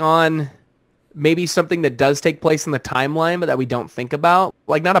him take on maybe something that does take place in the timeline, but that we don't think about.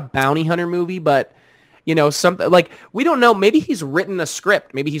 Like, not a bounty hunter movie, but you know, something like, we don't know. Maybe he's written a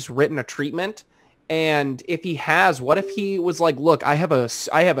script. Maybe he's written a treatment. And if he has, what if he was like, look, I have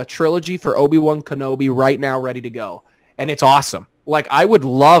a trilogy for Obi-Wan Kenobi right now ready to go. And it's awesome. Like, I would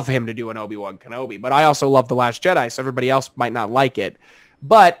love him to do an Obi-Wan Kenobi, but I also love The Last Jedi, so everybody else might not like it.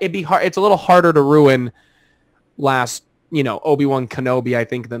 But it'd be hard. It's a little harder to ruin Obi-Wan Kenobi, I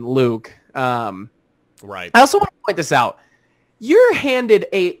think, than Luke. Right. I also want to point this out. You're handed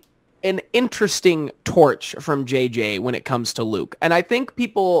an interesting torch from JJ when it comes to Luke. And I think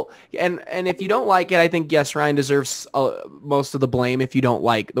people, and if you don't like it, I think, yes, Ryan deserves most of the blame if you don't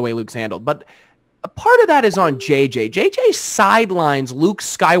like the way Luke's handled. But a part of that is on JJ. JJ sidelines Luke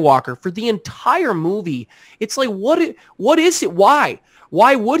Skywalker for the entire movie. It's like, what is it? Why?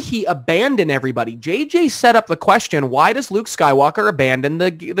 Why would he abandon everybody? JJ set up the question, why does Luke Skywalker abandon the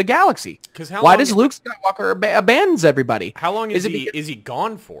galaxy? Why does Luke Skywalker abandons everybody? How long is he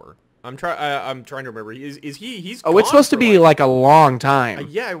gone for? I'm trying to remember. He's Oh, it's supposed to be like a long time.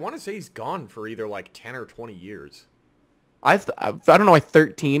 Yeah, I want to say he's gone for either like 10 or 20 years. I don't know why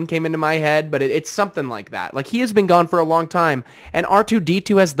 13 came into my head, but it's something like that. Like, he has been gone for a long time, and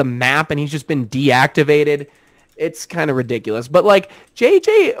R2-D2 has the map, and he's just been deactivated. It's kind of ridiculous. But, like,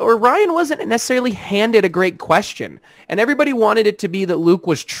 JJ or Ryan wasn't necessarily handed a great question, and everybody wanted it to be that Luke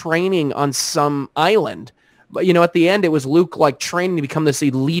was training on some island. But, you know, at the end, it was Luke, like, training to become this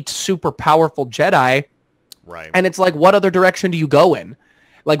elite, super powerful Jedi. Right. And it's like, what other direction do you go in?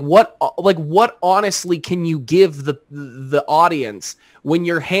 Like what honestly can you give the audience when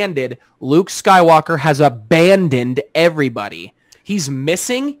you're handed Luke Skywalker has abandoned everybody? He's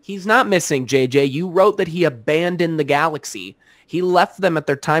missing. He's not missing, JJ. You wrote that he abandoned the galaxy. He left them at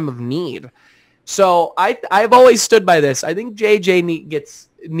their time of need. So I've always stood by this. I think JJ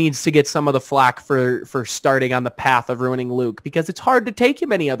needs to get some of the flack for starting on the path of ruining Luke, because it's hard to take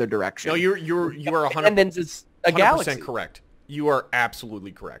him any other direction. No, you are 100% correct. You are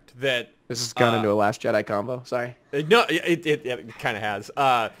absolutely correct. That this has gone into a Last Jedi combo. Sorry. No, it kind of has.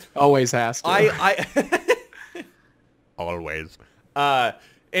 Always has to. Always.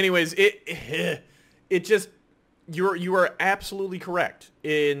 Anyways, it just you are absolutely correct,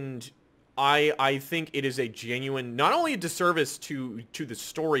 and I think it is a genuine, not only a disservice to the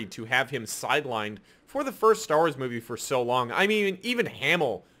story to have him sidelined for the first Star Wars movie for so long. I mean, even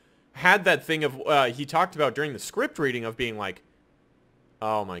Hamill had that thing of he talked about during the script reading of being like,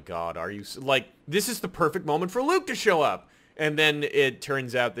 oh my god, are you like, this is the perfect moment for Luke to show up, and then it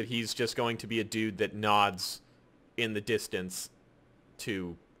turns out that he's just going to be a dude that nods in the distance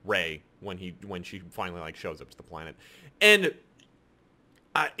to Rey when she finally like shows up to the planet. And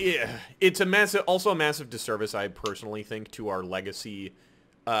it's also a massive disservice, I personally think, to our legacy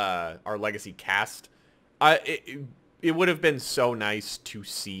cast. It would have been so nice to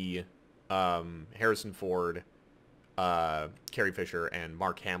see Harrison Ford, Carrie Fisher, and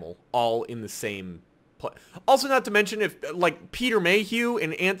Mark Hamill all in the same play. Also, not to mention if like Peter Mayhew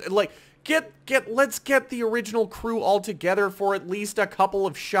and like let's get the original crew all together for at least a couple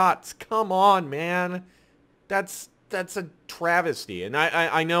of shots. Come on, man. That's a travesty. And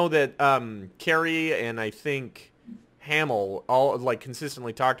I know that Carrie and I think Hamill all like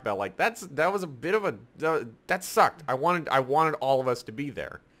consistently talked about like that was a bit of a that sucked. I wanted all of us to be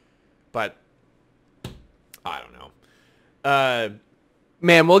there, but I don't know.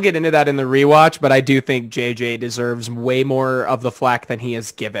 Man, we'll get into that in the rewatch, but I do think JJ deserves way more of the flack than he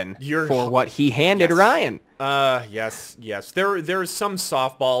has given for what he handed Ryan. Yes. There's some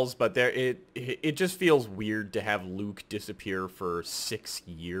softballs, but it just feels weird to have Luke disappear for 6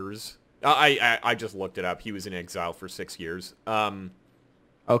 years. I just looked it up. He was in exile for 6 years.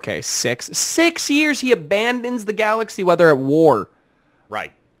 Okay, 6 years he abandons the galaxy while they're at war.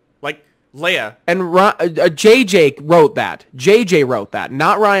 Right. Like Leia. And JJ wrote that. JJ wrote that,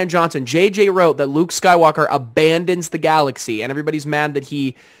 not Rian Johnson. JJ wrote that Luke Skywalker abandons the galaxy, and everybody's mad that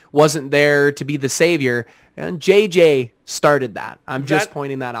he wasn't there to be the savior. And JJ started that. I'm just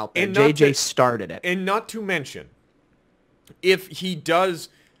pointing that out there. JJ started it. And not to mention, if he does...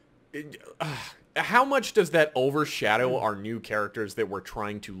 how much does that overshadow our new characters that we're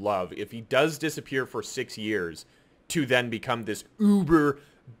trying to love if he does disappear for 6 years to then become this uber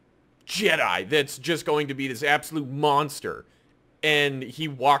Jedi that's just going to be this absolute monster, and he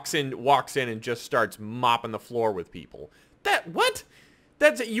walks in and just starts mopping the floor with people?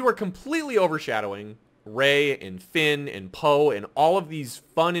 You are completely overshadowing Rey and Finn and Poe and all of these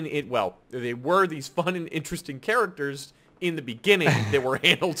fun and they were these fun and interesting characters in the beginning that were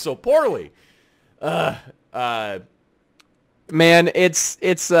handled so poorly. Man, it's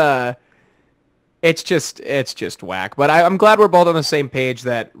It's just whack. But I'm glad we're both on the same page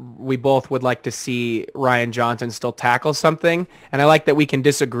that we both would like to see Rian Johnson still tackle something. And I like that we can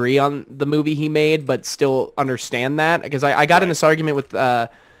disagree on the movie he made, but still understand that. Because I got in this argument with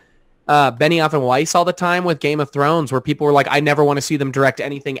Benioff and Weiss all the time with Game of Thrones, where people were like, I never want to see them direct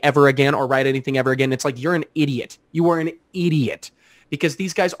anything ever again or write anything ever again. It's like, you're an idiot. You are an idiot. Because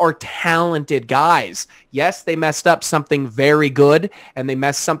these guys are talented guys. Yes, they messed up something very good, and they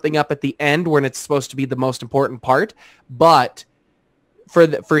messed something up at the end when it's supposed to be the most important part. But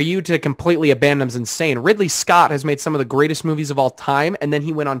for you to completely abandon them is insane. Ridley Scott has made some of the greatest movies of all time, and then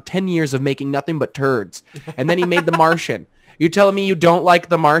he went on 10 years of making nothing but turds. And then he made The Martian. You're telling me you don't like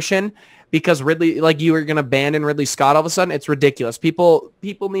The Martian because Ridley, like, you are going to abandon Ridley Scott all of a sudden? It's ridiculous. People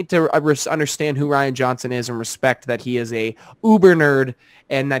need to understand who Rian Johnson is and respect that he is a uber nerd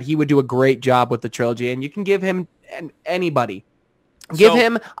and that he would do a great job with the trilogy. And you can give him anybody. Give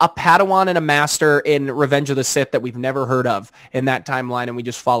him a Padawan and a Master in Revenge of the Sith that we've never heard of in that timeline, and we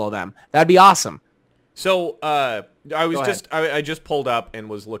just follow them. That'd be awesome. So I just pulled up and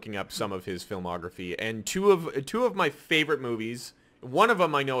was looking up some of his filmography, and two of my favorite movies. One of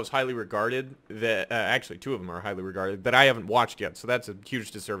them I know is highly regarded. That actually, two of them are highly regarded that I haven't watched yet, so that's a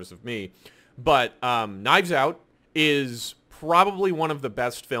huge disservice of me. But Knives Out is probably one of the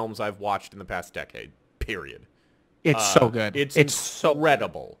best films I've watched in the past decade. Period. It's so good. It's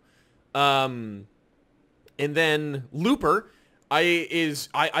incredible. And then Looper.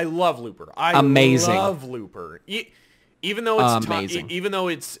 I love Looper. Amazing. Love Looper. Even though it's amazing. Even though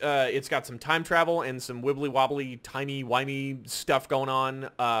it's got some time travel and some wibbly wobbly timey wimey stuff going on,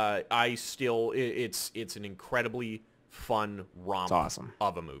 it's an incredibly fun romp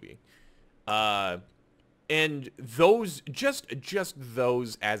of a movie. And those just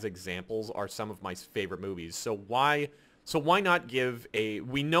those as examples are some of my favorite movies. So why not give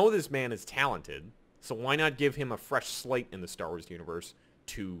we know this man is talented, so why not give him a fresh slate in the Star Wars universe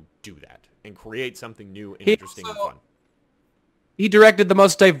to do that and create something new and interesting and fun? He directed the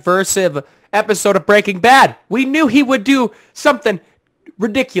most diversive episode of Breaking Bad. We knew he would do something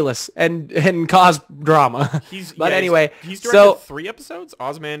ridiculous and cause drama. Anyway, he's directed 3 episodes: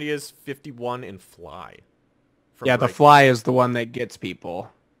 Ozymandias, 51, and Fly. Yeah, The Fly is the one that gets people.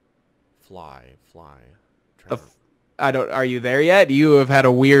 Fly. Are you there yet? You have had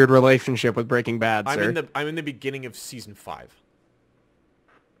a weird relationship with Breaking Bad, sir. I'm in the beginning of season 5.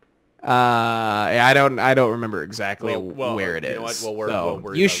 I don't remember exactly where it is. You know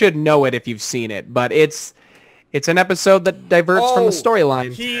what? You should know it if you've seen it, but it's an episode that diverts from the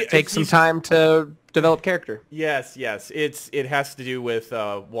storyline. Takes some time to develop character. Yes. It has to do with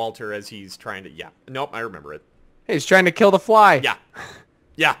Walter as he's trying to. Yeah. Nope. I remember it. He's trying to kill the fly.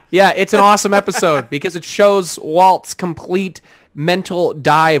 Yeah. It's an awesome episode because it shows Walt's complete mental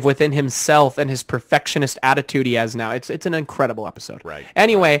dive within himself and his perfectionist attitude he has now. It's an incredible episode. Right.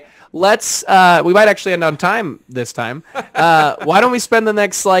 Anyway, let's we might actually end on time this time. Why don't we spend the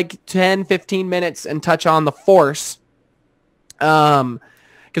next 10-15 minutes and touch on the Force?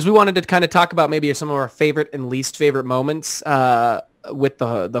 Because we wanted to kind of talk about maybe some of our favorite and least favorite moments with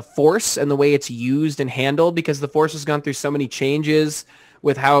the Force and the way it's used and handled, because the Force has gone through so many changes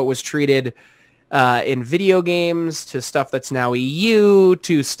with how it was treated in video games to stuff that's now EU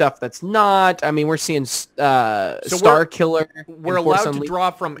to stuff that's not. I mean, we're seeing Star Killer. We're allowed to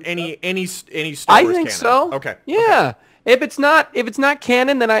draw from any Star Wars canon. I think so. Okay. Yeah. Okay. If it's not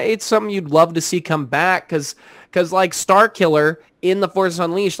canon, then it's something you'd love to see come back, because Star Killer in The Force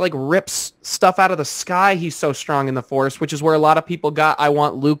Unleashed rips stuff out of the sky. He's so strong in the Force, which is where a lot of people got I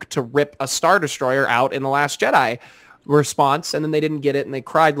want Luke to rip a Star Destroyer out in The Last Jedi response, and then they didn't get it and they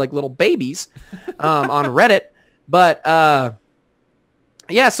cried like little babies on Reddit. But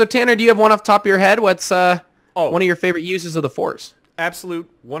yeah, so Tanner, do you have one off the top of your head? What's one of your favorite uses of the Force? Absolute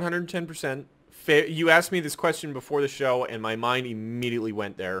 110%. You asked me this question before the show and my mind immediately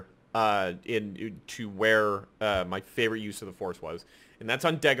went there to where my favorite use of the Force was, and that's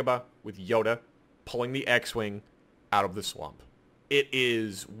on Dagobah with Yoda pulling the X-Wing out of the swamp. It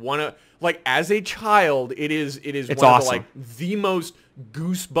is one of, as a child, it's one awesome. of the most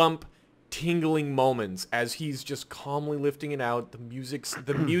goosebump tingling moments as he's just calmly lifting it out. The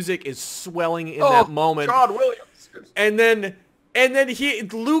music is swelling in that moment. John Williams. And then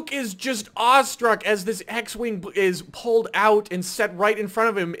Luke is just awestruck as this X-Wing is pulled out and set right in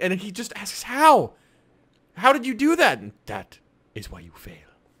front of him, and he just asks, how did you do that? And that is why you fail.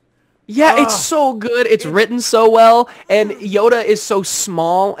 Yeah, it's so good. It's written so well, and Yoda is so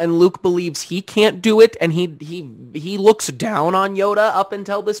small, and Luke believes he can't do it, and he looks down on Yoda up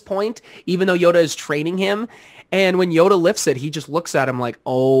until this point, even though Yoda is training him. And when Yoda lifts it, he just looks at him like,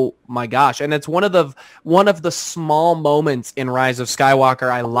 oh my gosh. And it's one of the small moments in Rise of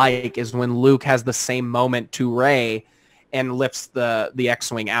Skywalker I like is when Luke has the same moment to Rey and lifts the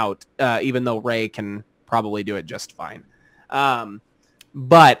X-Wing out, even though Rey can probably do it just fine.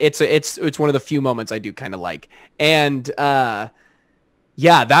 But it's one of the few moments I do kind of like. And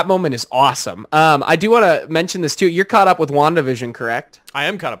yeah, that moment is awesome. I do want to mention this too. You're caught up with WandaVision, correct? I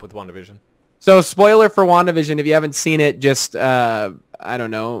am caught up with WandaVision. So spoiler for WandaVision, if you haven't seen it, just, I don't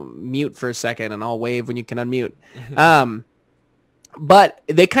know, mute for a second and I'll wave when you can unmute. But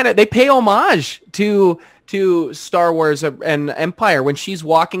they pay homage to Star Wars and Empire when she's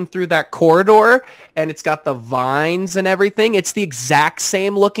walking through that corridor and it's got the vines and everything. It's the exact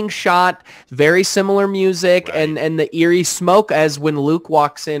same looking shot, very similar music, right. and the eerie smoke as when Luke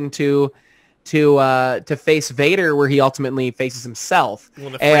walks in to face Vader, where he ultimately faces himself.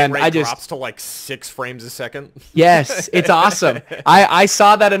 When the frame rate drops to like 6 frames a second. Yes, it's awesome. I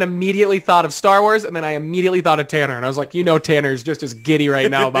saw that and immediately thought of Star Wars, and then I immediately thought of Tanner, and I was like, Tanner's just as giddy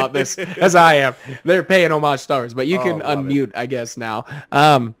right now about this as I am. They're paying homage to Star Wars, but you can unmute, I guess, now.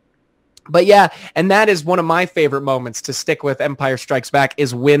 But yeah, and that is one of my favorite moments to stick with Empire Strikes Back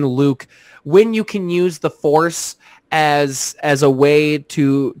is when you can use the Force as a way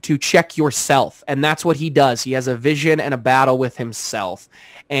to check yourself. And that's what he does. He has a vision and a battle with himself.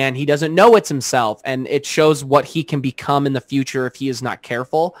 And he doesn't know it's himself. And it shows what he can become in the future if he is not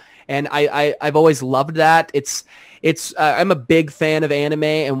careful. And I've always loved that. I'm a big fan of anime,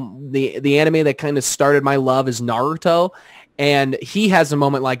 and the anime that kind of started my love is Naruto. And he has a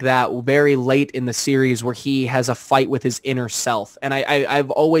moment like that very late in the series where he has a fight with his inner self. And I've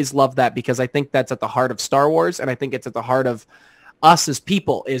always loved that because I think that's at the heart of Star Wars. And I think it's at the heart of us as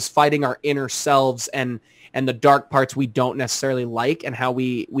people is fighting our inner selves and the dark parts we don't necessarily like and how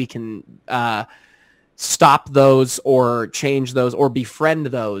we can stop those or change those or befriend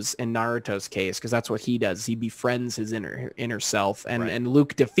those in Naruto's case, because that's what he does. He befriends his inner self, and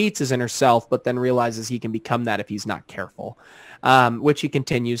Luke defeats his inner self, but then realizes he can become that if he's not careful, which he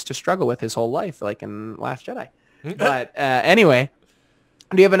continues to struggle with his whole life, like in Last Jedi. But anyway,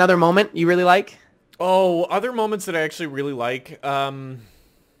 do you have another moment you really like? Oh, other moments that I actually really like.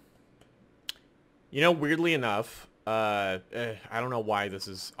 Weirdly enough, I don't know why this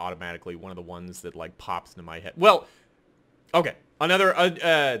is automatically one of the ones that like pops into my head. Well, okay. Another,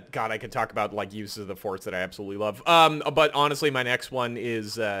 God, I could talk about like uses of the Force that I absolutely love. But honestly, my next one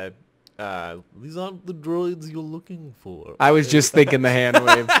is, these aren't the droids you're looking for. I was just thinking the hand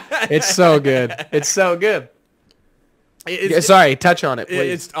wave. It's so good. It's so good. Sorry, touch on it,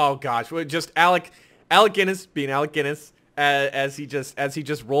 please. Oh gosh, just Alec Guinness being Alec Guinness as he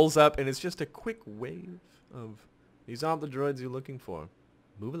just rolls up, and it's just a quick wave of. These aren't the droids you're looking for.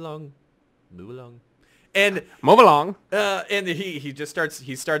 Move along. Move along. And move along. And he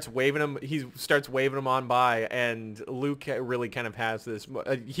starts waving them. He starts waving them on by, and Luke really kind of has this.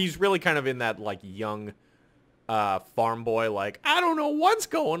 He's really kind of in that like young farm boy, like, I don't know what's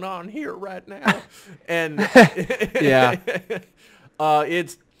going on here right now. And yeah.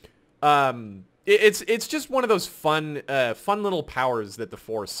 It's just one of those fun little powers that the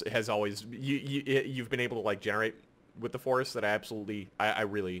Force has always you've been able to like generate with the Force that I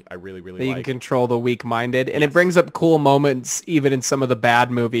really like. You can control the weak-minded, and it brings up cool moments even in some of the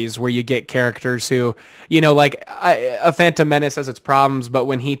bad movies where you get characters who, like a Phantom Menace has its problems, but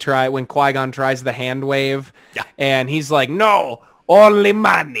when Qui-Gon tries the hand wave, and he's like, no, only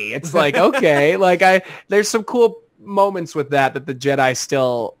money. It's like, okay, there's some cool moments with that the Jedi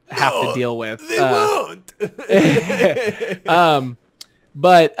still have to deal with. They won't.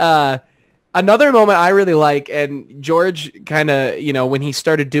 But another moment I really like, and George kind of, when he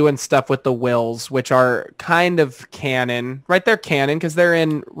started doing stuff with the Wills, which are kind of canon, right? They're canon because they're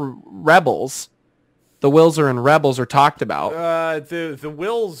in Rebels. The Wills are in Rebels or talked about. The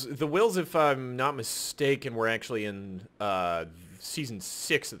Wills, if I'm not mistaken, were actually in season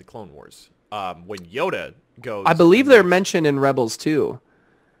 6 of the Clone Wars. When Yoda goes, I believe they're mentioned in Rebels too,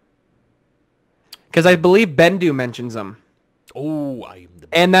 because I believe Bendu mentions them. Oh, I am the.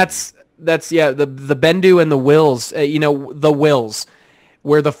 And that's the Bendu and the Wills. The Wills,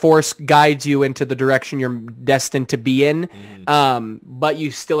 where the Force guides you into the direction you're destined to be in, but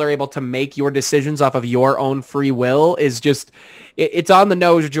you still are able to make your decisions off of your own free will. Is just it's on the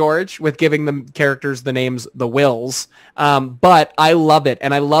nose, George, with giving the characters the names, the Wills. But I love it.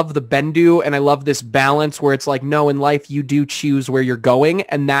 And I love the Bendu, and I love this balance where it's like, no, in life, you do choose where you're going.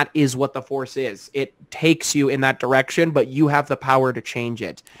 And that is what the Force is. It takes you in that direction, but you have the power to change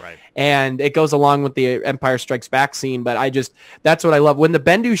it. Right. And it goes along with the Empire Strikes Back scene. But that's what I love. When the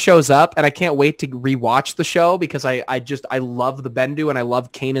Bendu shows up, and I can't wait to rewatch the show because I love the Bendu, and I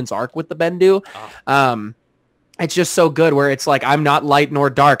love Kanan's arc with the Bendu. It's just so good where it's like, I'm not light nor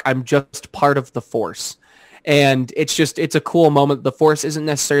dark. I'm just part of the Force. And it's a cool moment. The Force isn't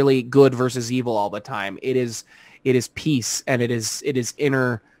necessarily good versus evil all the time. It is peace, and it is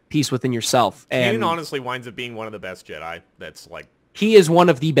inner peace within yourself. And Kanan honestly winds up being one of the best Jedi. That's like, he is one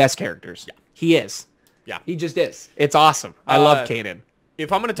of the best characters. Yeah. He is. Yeah. He just is. It's awesome. I love Kanan.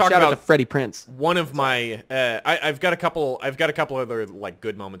 If I'm going to talk Shout out about to Freddie Prinze, one of my, I've got a couple other like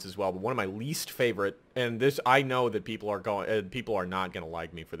good moments as well. But one of my least favorite, and this I know that people are not going to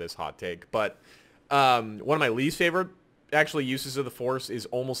like me for this hot take, but one of my least favorite actually uses of the Force is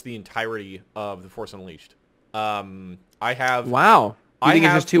almost the entirety of the Force Unleashed. Wow. You think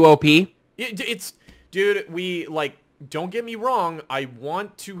it's just too OP? It's dude. We like. Don't get me wrong. I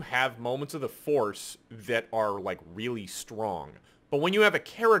want to have moments of the Force that are like really strong. But when you have a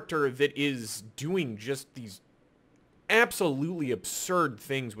character that is doing just these absolutely absurd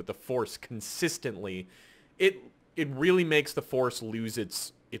things with the Force consistently, it really makes the Force lose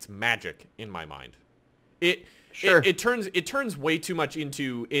its magic in my mind. It turns way too much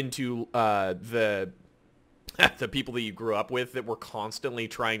into the people that you grew up with that were constantly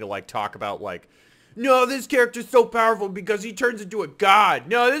trying to like talk about like, no, this character's so powerful because he turns into a god.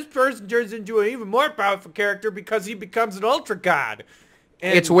 No, this person turns into an even more powerful character because he becomes an ultra god.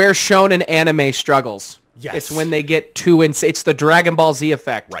 And it's where shonen anime struggles. Yes. It's when they get too insane. It's the Dragon Ball Z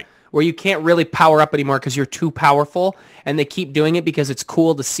effect. Right. Where you can't really power up anymore because you're too powerful, and they keep doing it because it's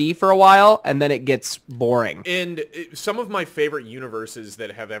cool to see for a while, and then it gets boring. And some of my favorite universes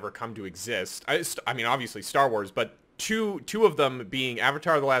that have ever come to exist, I mean, obviously Star Wars, but two of them being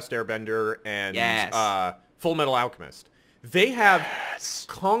Avatar: The Last Airbender and Full Metal Alchemist. They have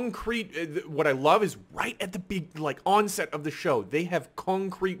concrete. What I love is right at the big onset of the show, they have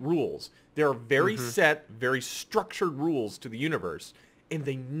concrete rules. There are very set, very structured rules to the universe, and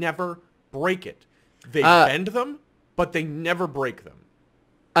they never break it. They bend them, but they never break them.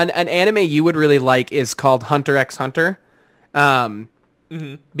 An anime you would really like is called Hunter x Hunter.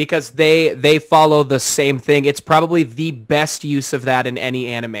 Because they follow the same thing. It's probably the best use of that in any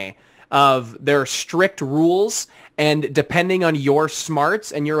anime. There are strict rules, and depending on your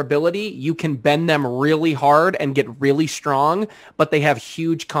smarts and your ability, you can bend them really hard and get really strong, but they have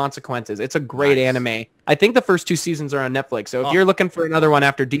huge consequences. It's a great anime. I think the first 2 seasons are on Netflix, so if you're looking for another one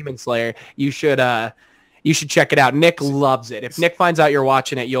after Demon Slayer, you should check it out. Nick loves it. If Nick finds out you're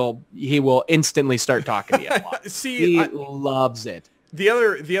watching it, he will instantly start talking to you. He loves it. The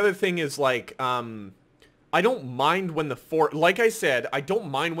other thing is like, I don't mind when the Force, like I said, I don't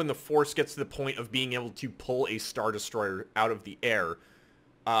mind when the Force gets to the point of being able to pull a Star Destroyer out of the air.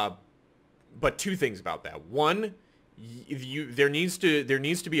 But 2 things about that. One, there needs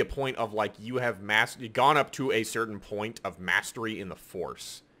to be a point of like you have gone up to a certain point of mastery in the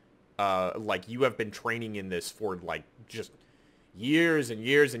Force. Like you have been training in this for like just years and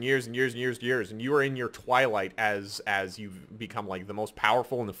years and years and years and years and years, and you are in your twilight as you've become like the most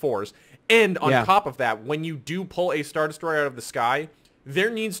powerful in the Force. And on top of that, when you do pull a Star Destroyer out of the sky, there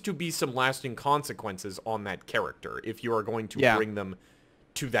needs to be some lasting consequences on that character if you are going to bring them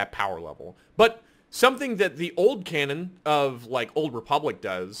to that power level. But something that the old canon of like Old Republic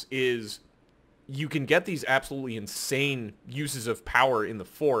does is you can get these absolutely insane uses of power in the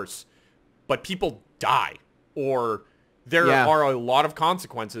Force, but people die, or there are a lot of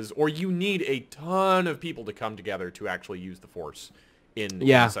consequences, or you need a ton of people to come together to actually use the Force in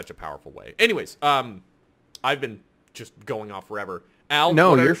such a powerful way. Anyways, I've been just going off forever. Al,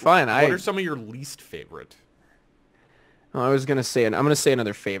 no, you're fine. What are some of your least favorite? Oh, I'm going to say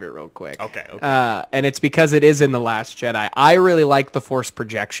another favorite real quick. Okay. And it's because it is in The Last Jedi. I really like the Force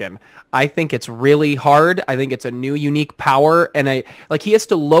projection. I think it's really hard. I think it's a new, unique power. And he has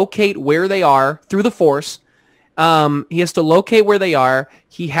to locate where they are through the Force. He has to locate where they are.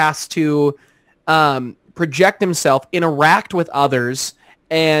 He has to project himself, interact with others,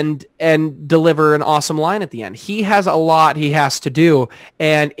 and deliver an awesome line at the end. He has a lot he has to do,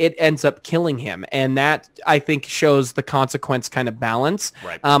 and it ends up killing him. And that, I think, shows the consequence kind of balance.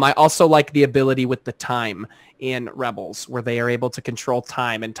 Right. I also like the ability with the time in Rebels, where they are able to control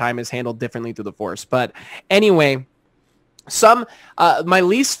time, and time is handled differently through the Force. But anyway, My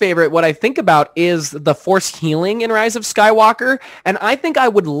least favorite, what I think about is the Force healing in Rise of Skywalker, and I think I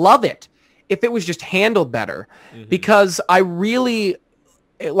would love it if it was just handled better, because I really,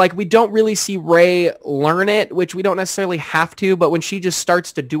 like, we don't really see Rey learn it, which we don't necessarily have to, but when she just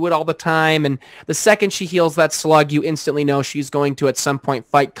starts to do it all the time, and the second she heals that slug, you instantly know she's going to at some point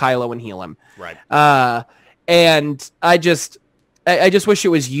fight Kylo and heal him. Right. And I just wish it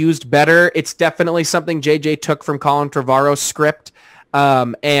was used better. It's definitely something JJ took from Colin Trevorrow's script,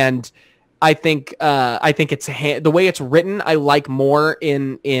 and I think it's the way it's written, I like more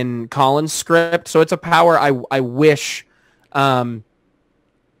in Colin's script. So it's a power I wish.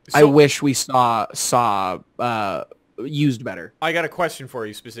 I wish we saw used better. I got a question for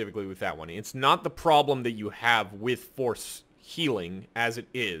you specifically with that one. It's not the problem that you have with Force healing as it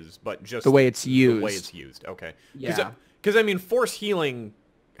is, but just the way it's used. The way it's used. Okay. Yeah. Because I mean, Force healing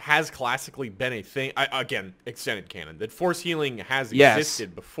has classically been a thing. Again, extended canon, that Force healing has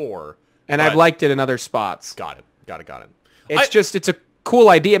existed before. And I've liked it in other spots. Got it. It's a cool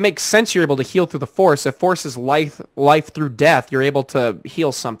idea. It makes sense you're able to heal through the Force. If Force is life through death, you're able to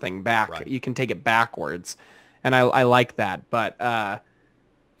heal something back. Right. You can take it backwards. And I like that. But what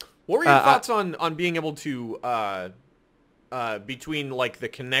were your thoughts on being able to between like the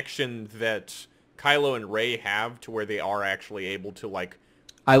connection that Kylo and Rey have to where they are actually able to like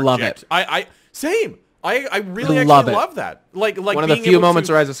I love it. Same. I really actually love that. Like one of the few moments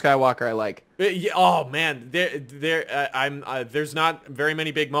of Rise of Skywalker I like. Yeah, oh man, there's not very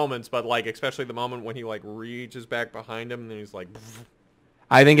many big moments, but like especially the moment when he like reaches back behind him and he's like.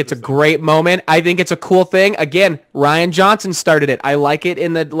 I think it's a great moment. I think it's a cool thing. Again, Rian Johnson started it. I like it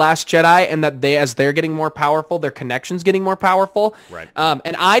in The Last Jedi, and that as they're getting more powerful, their connection's getting more powerful. Right.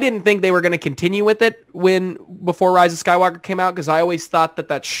 And I didn't think they were going to continue with it before Rise of Skywalker came out, because I always thought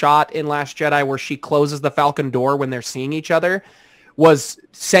that shot in Last Jedi where she closes the Falcon door when they're seeing each other was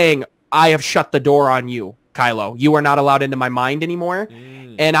saying, I have shut the door on you, Kylo. You are not allowed into my mind anymore.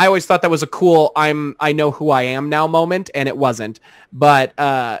 And I always thought that was a cool I know who I am now moment, and it wasn't. But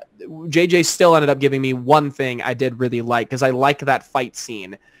JJ still ended up giving me one thing I did really like, because I like that fight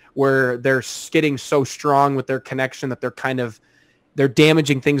scene where they're getting so strong with their connection that they're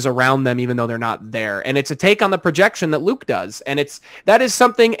damaging things around them even though they're not there. And it's a take on the projection that Luke does. And that is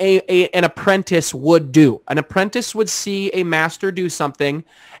something an apprentice would do. An apprentice would see a master do something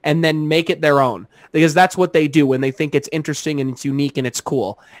and then make it their own, because that's what they do when they think it's interesting and it's unique and it's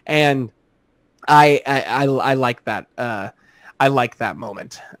cool. And I like that. I like that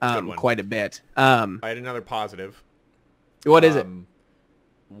moment quite a bit. I had another positive. What is it?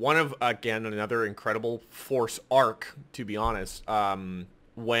 One of, again, another incredible Force arc, to be honest,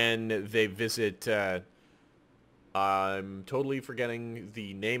 when they visit, I'm totally forgetting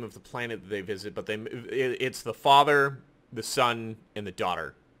the name of the planet that they visit, but it's the father, the son, and the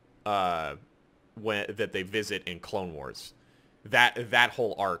daughter that they visit in Clone Wars. That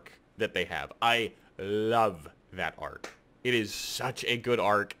whole arc that they have. I love that arc. It is such a good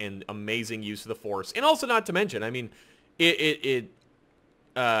arc and amazing use of the Force. And also, not to mention, I mean,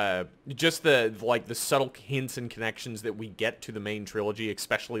 just the subtle hints and connections that we get to the main trilogy,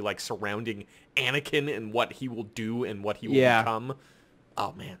 especially like surrounding Anakin and what he will do and what he will become.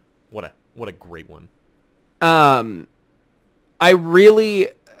 Oh man, what a great one.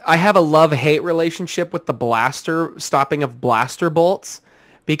 I have a love-hate relationship with the stopping of blaster bolts,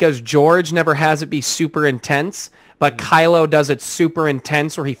 because George never has it be super intense, but Kylo does it super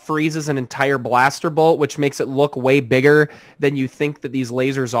intense where he freezes an entire blaster bolt, which makes it look way bigger than you think that these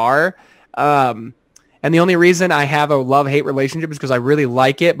lasers are. And the only reason I have a love-hate relationship is because I really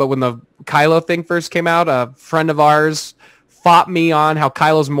like it. But when the Kylo thing first came out, a friend of ours fought me on how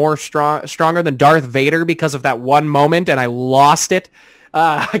Kylo's more stronger than Darth Vader because of that one moment, and I lost it.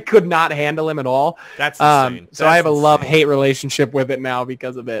 I could not handle him at all. That's insane. So I have a love-hate relationship with it now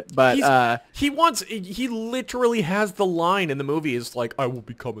because of it. But he literally has the line in the movie is like, I will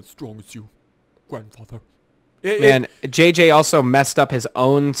become as strong as you, grandfather. And JJ also messed up his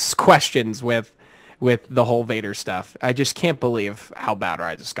own questions with the whole Vader stuff. I just can't believe how bad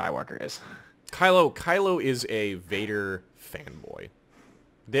Rise of Skywalker is. Kylo is a Vader fanboy.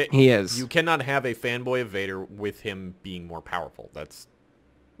 He is. You cannot have a fanboy of Vader with him being more powerful.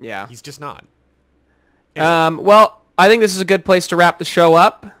 Yeah. He's just not. Anyway. Well, I think this is a good place to wrap the show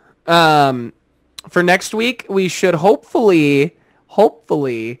up. For next week, we should hopefully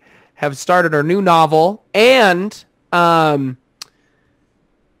have started our new novel. And I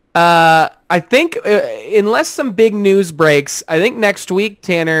think unless some big news breaks, I think next week,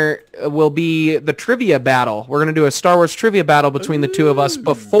 Tanner, will be the trivia battle. We're going to do a Star Wars trivia battle between the two of us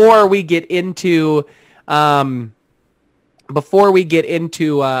before we get into before we get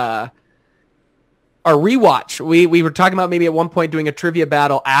into our rewatch, we were talking about maybe at one point doing a trivia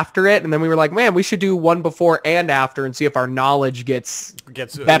battle after it, and then we were like, man, we should do one before and after and see if our knowledge gets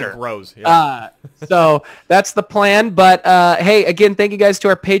better. Grows. Yeah. So that's the plan. But hey, again, thank you guys to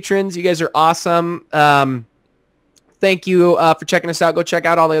our patrons. You guys are awesome. Thank you for checking us out. Go check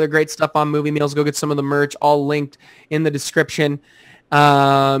out all the other great stuff on Movie Meals. Go get some of the merch, all linked in the description.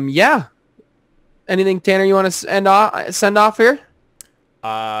 Yeah. Anything, Tanner, you want to send off here?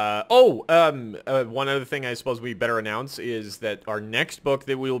 One other thing I suppose we better announce is that our next book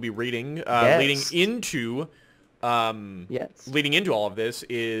that we will be reading, leading into all of this,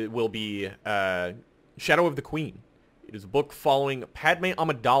 will be Shadow of the Queen. It is a book following Padme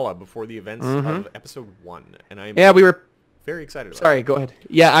Amidala before the events of episode 1, and we were very excited. Sorry, go ahead.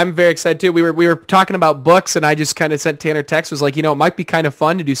 Yeah, I'm very excited too. We were talking about books, and I just kind of sent Tanner a text. Was like, it might be kind of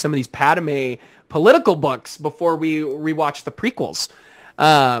fun to do some of these Padme political books before we rewatch the prequels.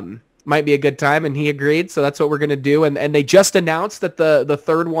 Might be a good time, and he agreed. So that's what we're gonna do. And they just announced that the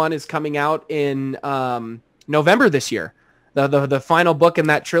third one is coming out in November this year. The final book in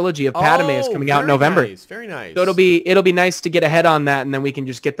that trilogy of Padme is coming out in November. Nice, very nice. So it'll be nice to get ahead on that, and then we can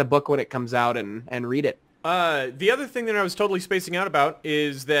just get the book when it comes out and read it. The other thing that I was totally spacing out about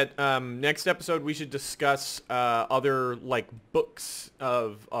is that next episode we should discuss other books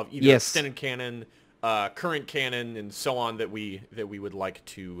of either extended canon, current canon, and so on that we would like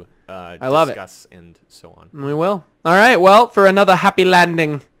to discuss and so on. We will. All right. Well, for another happy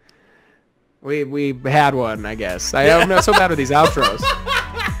landing, we had one, I guess. I'm not so bad with these outros.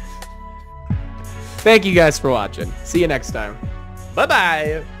 Thank you guys for watching. See you next time.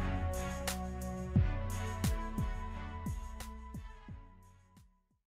 Bye-bye.